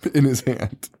in his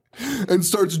hand and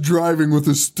starts driving with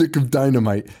a stick of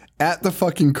dynamite at the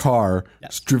fucking car.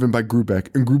 It's driven by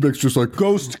Grubeck. And Grubeck's just like...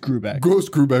 Ghost Grubeck.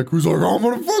 Ghost Grubeck, who's like, I'm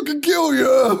going to fucking kill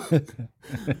you.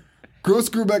 Gross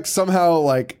Grubeck somehow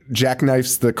like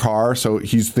jackknifes the car, so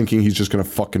he's thinking he's just gonna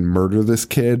fucking murder this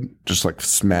kid, just like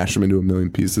smash him into a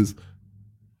million pieces.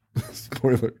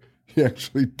 Spoiler, he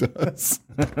actually does.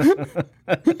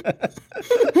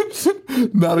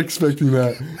 Not expecting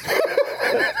that.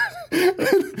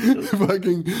 And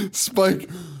fucking Spike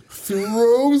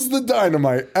throws the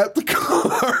dynamite at the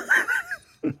car.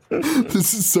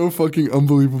 This is so fucking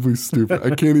unbelievably stupid. I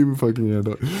can't even fucking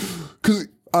handle it. Because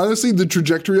honestly, the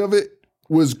trajectory of it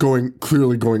was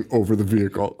clearly going over the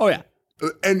vehicle. Oh yeah.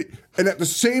 And at the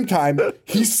same time,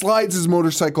 he slides his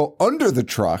motorcycle under the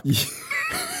truck.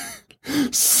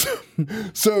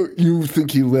 So you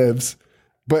think he lives.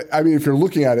 But I mean, if you're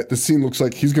looking at it, the scene looks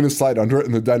like he's going to slide under it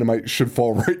and the dynamite should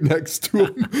fall right next to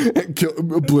him and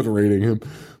obliterating him.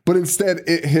 But instead,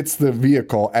 it hits the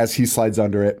vehicle as he slides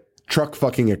under it. Truck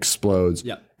fucking explodes.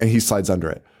 Yep. And he slides under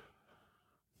it.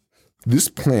 This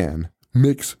plan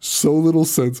makes so little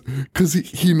sense because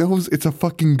he knows it's a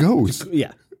fucking ghost.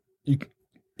 Yeah.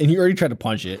 And you already tried to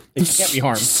punch it. It can't be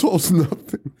harmed. Solves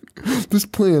nothing. This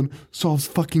plan solves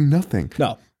fucking nothing.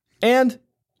 No. And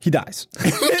he dies.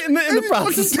 in the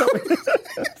process.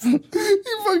 He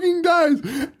fucking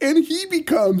dies. And he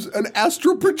becomes an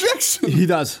astral projection. He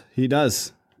does. He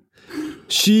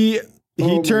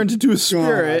turns into a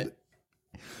spirit.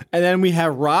 And then we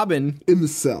have Robin in the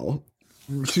cell.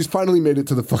 She's finally made it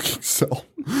to the fucking cell.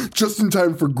 Just in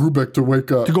time for Grubeck to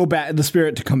wake up. to go back, the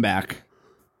spirit to come back.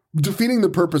 Defeating the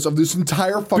purpose of this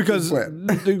entire fucking Because plan.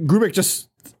 Grubeck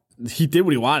he did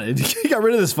what he wanted. He got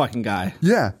rid of this fucking guy.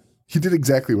 Yeah. He did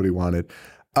exactly what he wanted.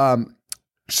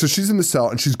 So she's in the cell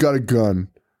and she's got a gun.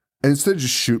 And instead of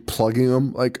just plugging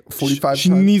him like 45 She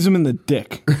times. needs him in the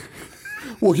dick.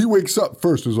 Well, he wakes up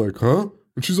first. Is like, huh?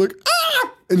 And she's like,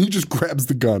 ah! And he just grabs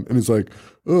the gun and he's like,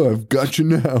 oh, I've got you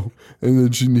now. And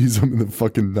then she knees him in the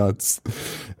fucking nuts.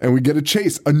 And we get a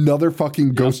chase, another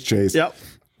fucking ghost chase. Yep.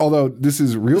 Although this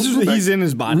is real. He's in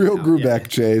his body. Real now. Grubeck Yeah.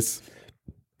 chase.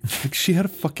 She had a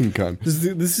fucking gun. This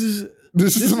is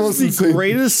the most the insane.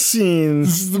 greatest scenes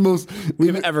This is the most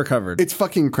we've ever covered. It's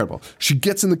fucking incredible. She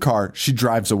gets in the car. She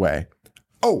drives away.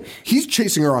 Oh, he's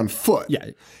chasing her on foot. Yeah.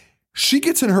 She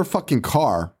gets in her fucking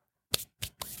car,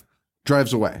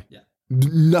 drives away. Yeah.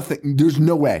 Nothing. There's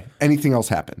no way anything else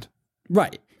happened.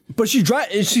 Right. But she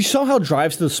somehow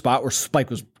drives to the spot where Spike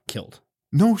was killed.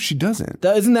 No, she doesn't.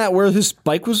 Isn't that where his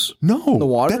Spike was No. in the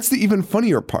water? That's the even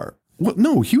funnier part. Well,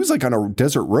 no, he was like on a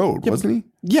desert road, wasn't he?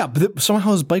 Yeah, but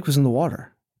somehow his bike was in the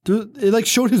water. It like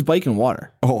showed his bike in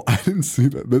water. Oh, I didn't see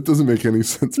that. That doesn't make any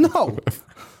sense. No.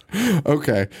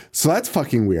 Okay. So that's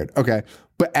fucking weird. Okay.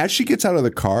 But as she gets out of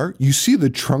the car, you see the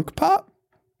trunk pop.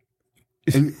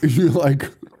 And you're like,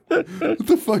 what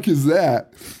the fuck is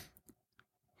that?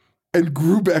 And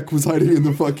Grubeck was hiding in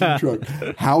the fucking trunk.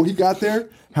 How he got there,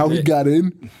 how he got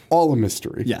in, all a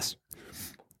mystery. Yes.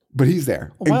 But he's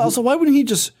there. Why wouldn't he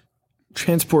just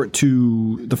transport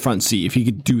to the front seat if he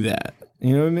could do that?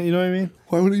 You know what I mean?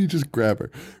 Why wouldn't he just grab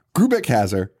her? Grubeck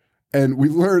has her. And we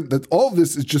learned that all of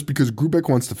this is just because Grubeck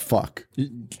wants to fuck.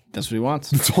 That's what he wants.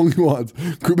 That's all he wants.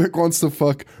 Grubeck wants to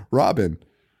fuck Robin.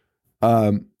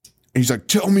 And he's like,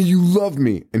 tell me you love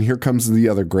me. And here comes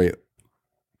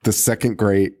the second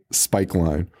great Spike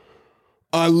line.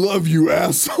 I love you,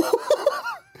 asshole.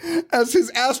 As his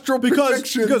astral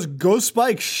projection. Because Ghost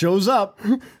Spike shows up,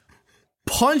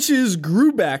 punches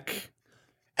Grubeck,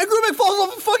 and Grubeck falls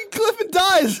off a fucking cliff and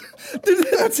dies. Dude,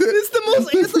 That's it. It's the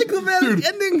most anticlimactic Dude,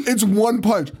 ending. It's one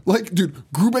punch. Like, dude,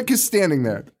 Grubeck is standing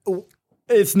there.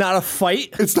 It's not a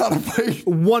fight. It's not a fight.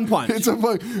 One punch. It's a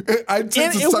fight. I'd say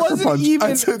And it's a it sucker wasn't punch. even-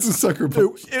 I'd say it's a sucker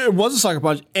punch. It was a sucker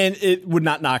punch, and it would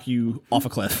not knock you off a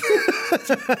cliff.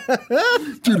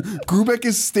 Dude, Grubeck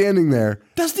is standing there.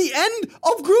 That's the end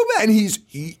of Grubeck. And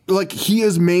he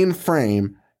is main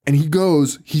frame, and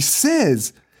he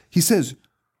says,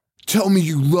 tell me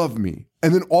you love me.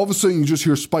 And then all of a sudden you just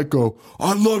hear Spike go,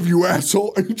 I love you,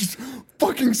 asshole. And he just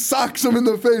fucking socks him in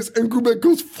the face, and Grubeck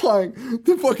goes flying.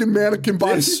 The fucking mannequin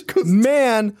body This goes.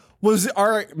 man was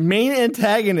our main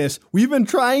antagonist. We've been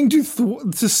trying to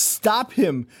stop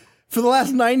him for the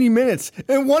last 90 minutes,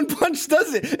 and one punch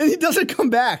does it, and he doesn't come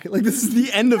back. Like, this is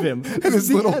the end of him. And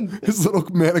his little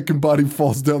mannequin body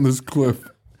falls down this cliff.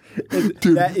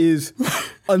 Dude, That is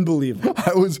unbelievable.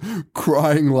 I was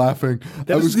crying laughing.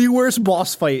 That was the worst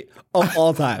boss fight of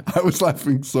all time. I was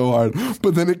laughing so hard,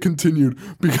 but then it continued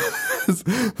because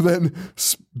then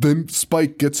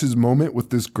Spike gets his moment with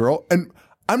this girl, and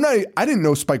I didn't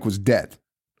know Spike was dead,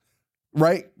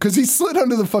 right? Because he slid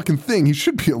under the fucking thing. He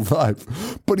should be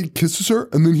alive, but he kisses her,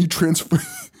 and then he turns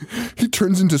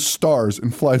into stars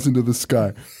and flies into the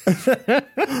sky.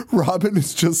 Robin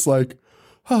is just like,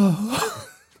 oh.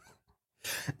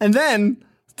 And then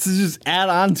to just add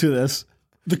on to this,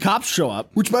 the cops show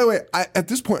up. Which, by the way, at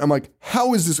this point, I'm like,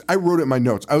 how is this? I wrote it in my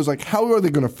notes. I was like, how are they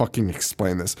going to fucking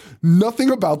explain this? Nothing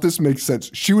about this makes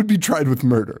sense. She would be tried with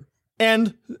murder.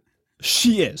 And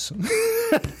she is.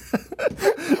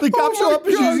 The cops show up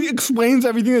and she explains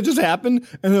everything that just happened.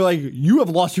 And they're like, you have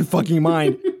lost your fucking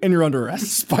mind and you're under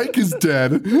arrest. Spike is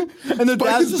dead. And the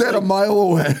Spike is dead a mile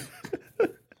away.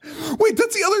 Wait,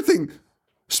 that's the other thing.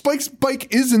 Spike's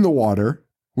bike is in the water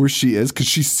where she is because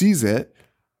she sees it.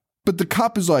 But the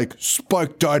cop is like,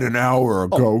 Spike died an hour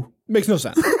ago. Oh, makes no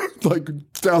sense. Like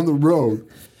down the road.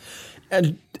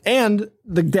 And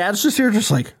the dad's just here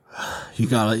just like, you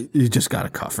just gotta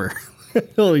cuff her.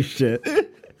 Holy shit. They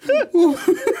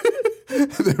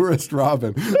arrest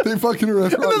Robin. They fucking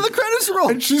arrest Robin. And then the credits roll.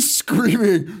 And she's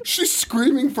screaming. She's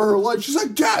screaming for her life. She's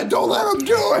like, Dad, don't let him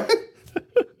do it.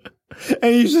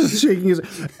 And he's just shaking his.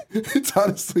 It's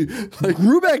honestly like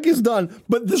Rubeck is done,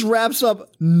 but this wraps up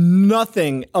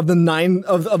nothing of the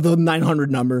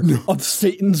 900 number of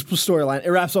Satan's storyline.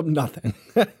 It wraps up nothing.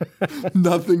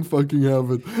 nothing fucking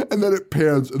happened. And then it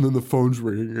pans, and then the phone's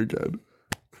ringing again.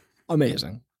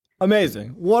 Amazing.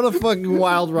 What a fucking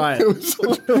wild ride. It was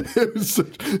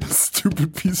such a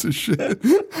stupid piece of shit.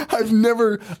 I've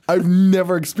never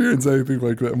experienced anything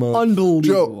like that in my life.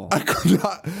 Unbelievable.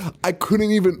 Joe, I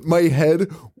couldn't even, my head,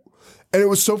 and it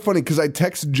was so funny because I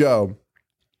texted Joe.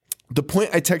 The point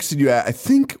I texted you at, I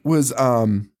think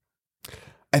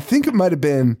it might have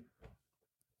been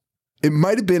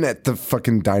at the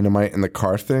fucking dynamite in the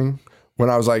car thing. When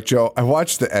I was like, Joe, I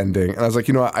watched the ending and I was like,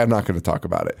 you know what? I'm not going to talk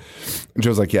about it. And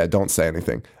Joe's like, yeah, don't say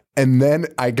anything. And then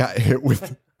I got hit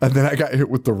with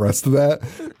the rest of that.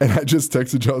 And I just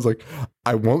texted Joe. I was like,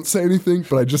 I won't say anything,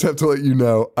 but I just have to let you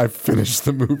know I finished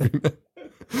the movie.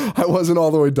 I wasn't all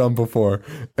the way done before.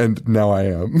 And now I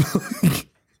am.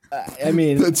 I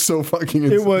mean, that's so fucking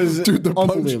insane. It was dude,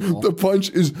 unbelievable. The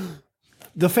punch is.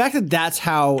 The fact that that's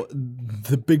how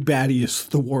the big baddie is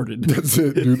thwarted. That's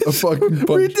it, dude. A fucking punch.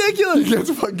 Ridiculous. He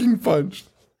gets fucking punched.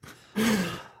 Do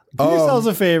yourselves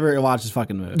a favor and watch this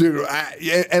fucking movie. Dude,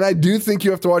 I do think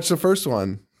you have to watch the first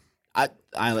one.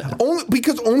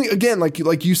 Only again,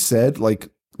 like you said,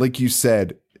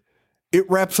 it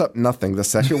wraps up nothing, the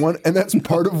second one. And that's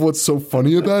part of what's so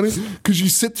funny about it. Because you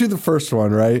sit through the first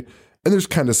one, right? And there's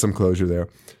kind of some closure there.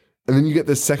 And then you get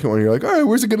this second one, and you're like, all right,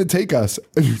 where's it going to take us?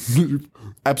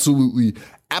 Absolutely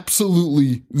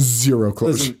zero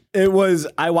closure.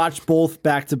 Listen, I watched both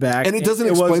back to back. And it doesn't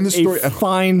explain the story. It was a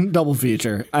fine double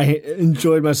feature. I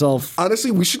enjoyed myself.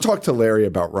 Honestly, we should talk to Larry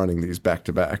about running these back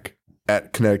to back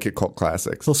at Connecticut Cult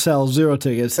Classics. He'll sell 0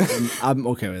 tickets, and I'm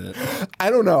okay with it. I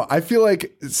don't know. I feel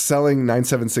like selling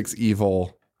 976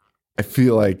 Evil, I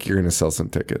feel like you're going to sell some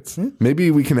tickets. Maybe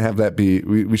we can have that be,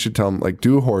 we should tell them, like,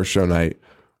 do a horror show night.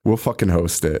 We'll fucking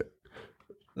host it.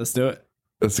 Let's do it.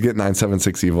 Let's get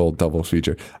 976 Evil double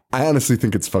feature. I honestly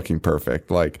think it's fucking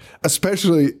perfect. Like,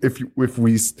 especially if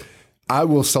I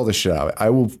will sell the shit out of it.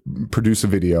 I will produce a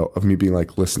video of me being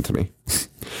like, listen to me.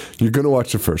 You're going to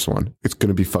watch the first one. It's going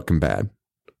to be fucking bad.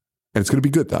 And it's going to be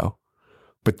good though.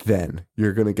 But then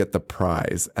you're going to get the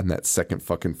prize and that second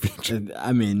fucking feature.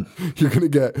 I mean, you're going to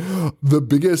get the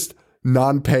biggest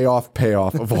non-payoff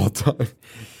payoff of all time.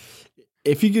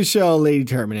 If you could show Lady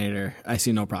Terminator, I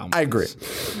see no problem. I agree.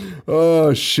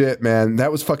 Oh, shit, man.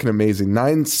 That was fucking amazing.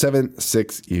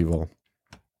 976 Evil.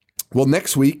 Well,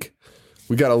 next week,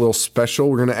 we got a little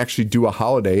special. We're going to actually do a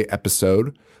holiday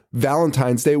episode.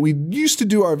 Valentine's Day. We used to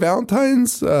do our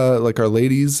Valentines, like our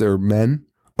ladies or men.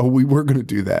 Oh, we were going to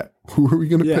do that. Who are we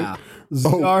going to pick?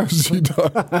 Zidar.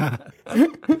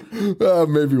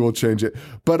 Maybe we'll change it.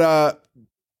 But,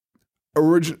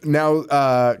 now,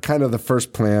 kind of the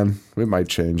first plan. It might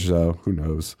change though. Who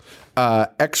knows?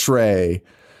 X-Ray,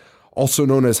 also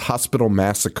known as Hospital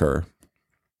Massacre,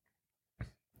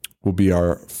 will be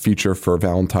our feature for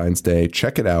Valentine's Day.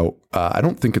 Check it out. I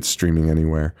don't think it's streaming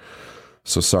anywhere,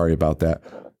 so sorry about that.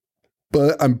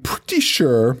 But I'm pretty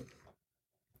sure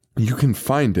you can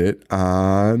find it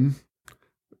on.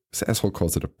 This asshole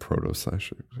calls it a proto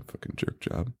slash. A fucking jerk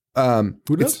job.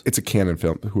 Who does? It's a Canon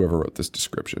film. Whoever wrote this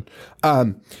description.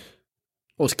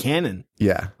 It's Canon.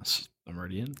 Yeah, I'm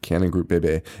already in. Canon Group,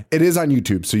 baby. It is on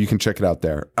YouTube, so you can check it out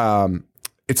there.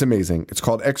 It's amazing. It's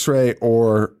called X-Ray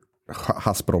or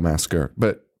Hospital Massacre,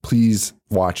 but please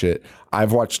watch it.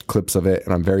 I've watched clips of it,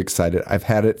 and I'm very excited. I've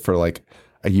had it for like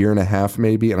a year and a half,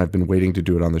 maybe, and I've been waiting to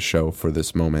do it on the show for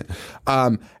this moment.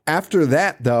 After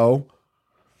that, though,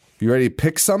 you ready to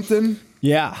pick something?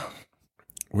 Yeah.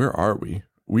 Where are we?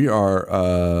 We are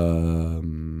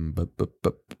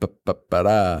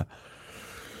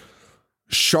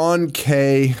Sean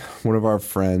K, one of our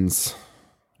friends,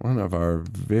 one of our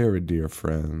very dear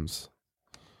friends,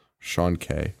 Sean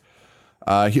K.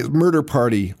 He has Murder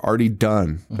Party already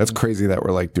done. That's crazy that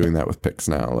we're like doing that with picks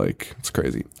now. Like, it's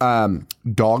crazy.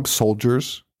 Dog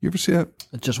Soldiers. You ever see that?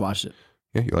 I just watched it.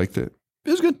 Yeah, you liked it?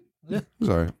 It was good. Yeah. It was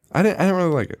all right. I didn't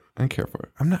really like it. I didn't care for it.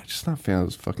 I'm just not a fan of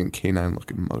those fucking canine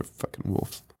looking motherfucking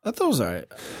wolves. I thought it was all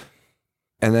right.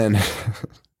 And then,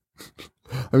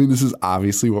 I mean, this is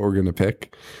obviously what we're going to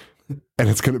pick. And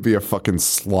it's going to be a fucking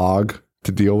slog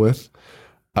to deal with.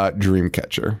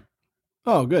 Dreamcatcher.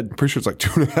 Oh, good. I'm pretty sure it's like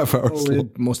 2.5 hours long.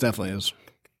 It most definitely is.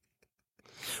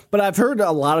 But I've heard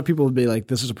a lot of people be like,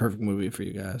 this is a perfect movie for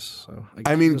you guys. So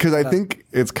I mean, because I think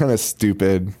it's kind of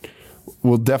stupid.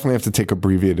 We'll definitely have to take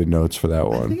abbreviated notes for that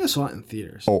one. I think I saw it in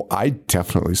theaters. Oh, I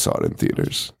definitely saw it in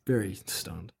theaters. Very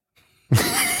stoned.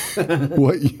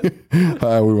 What year?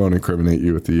 We won't incriminate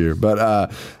you with the year.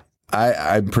 But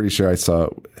I'm pretty sure I saw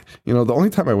it. You know, the only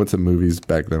time I went to movies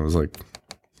back then was like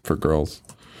for girls.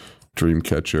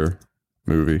 Dreamcatcher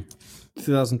movie.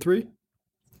 2003?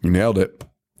 You nailed it.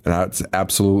 And that's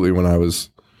absolutely when I was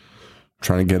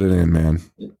trying to get it in, man.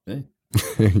 Hey.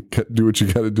 Do what you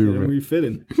got to do, man. Where you fit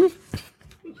in.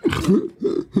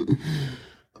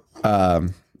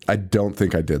 I don't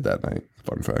think I did that night.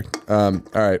 Fun fact. All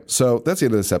right. So that's the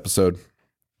end of this episode.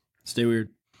 Stay weird.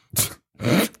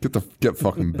 Get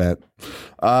fucking bent.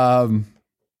 And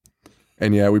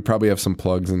yeah, we probably have some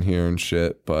plugs in here and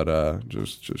shit, but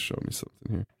just show me something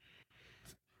here.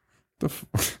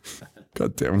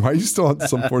 God damn, why are you still on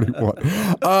some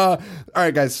 41? All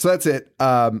right, guys, so that's it.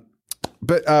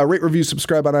 But rate, review,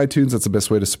 subscribe on iTunes. That's the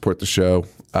best way to support the show.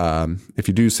 If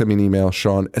you do, send me an email,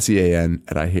 Sean, SEAN,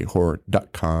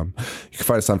 @IHateHorror.com. You can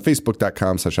find us on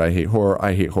Facebook.com/IHateHorror,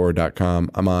 IHateHorror.com.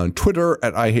 I'm on Twitter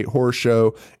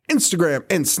 @IHateHorrorShow, Instagram,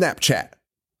 and Snapchat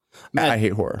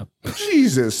 @IHateHorror.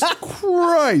 Jesus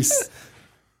Christ.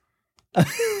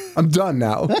 I'm done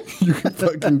now. You can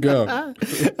fucking go. I'm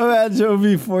at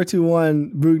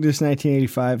Jovi421, Brugness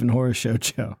 1985, and Horror Show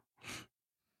Joe.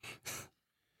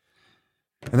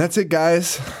 And that's it,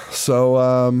 guys.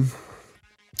 So,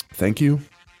 thank you.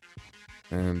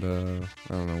 And I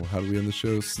don't know, how do we end the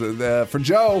show? So, for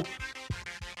Joe,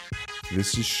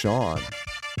 this is Sean.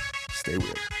 Stay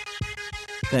weird.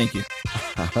 Thank you.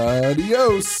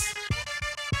 Adios.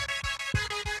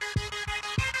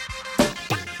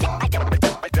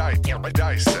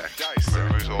 Dissect.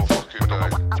 Movies all fucking day.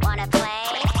 Wanna play?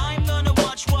 I'm gonna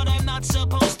watch what I'm not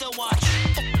supposed to watch.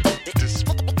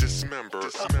 Dismember.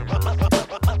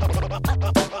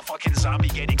 A fucking zombie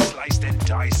getting sliced and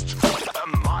diced. A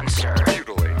monster.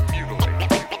 Mutilate.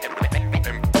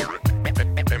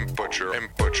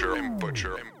 And butcher.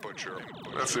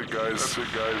 That's it, guys.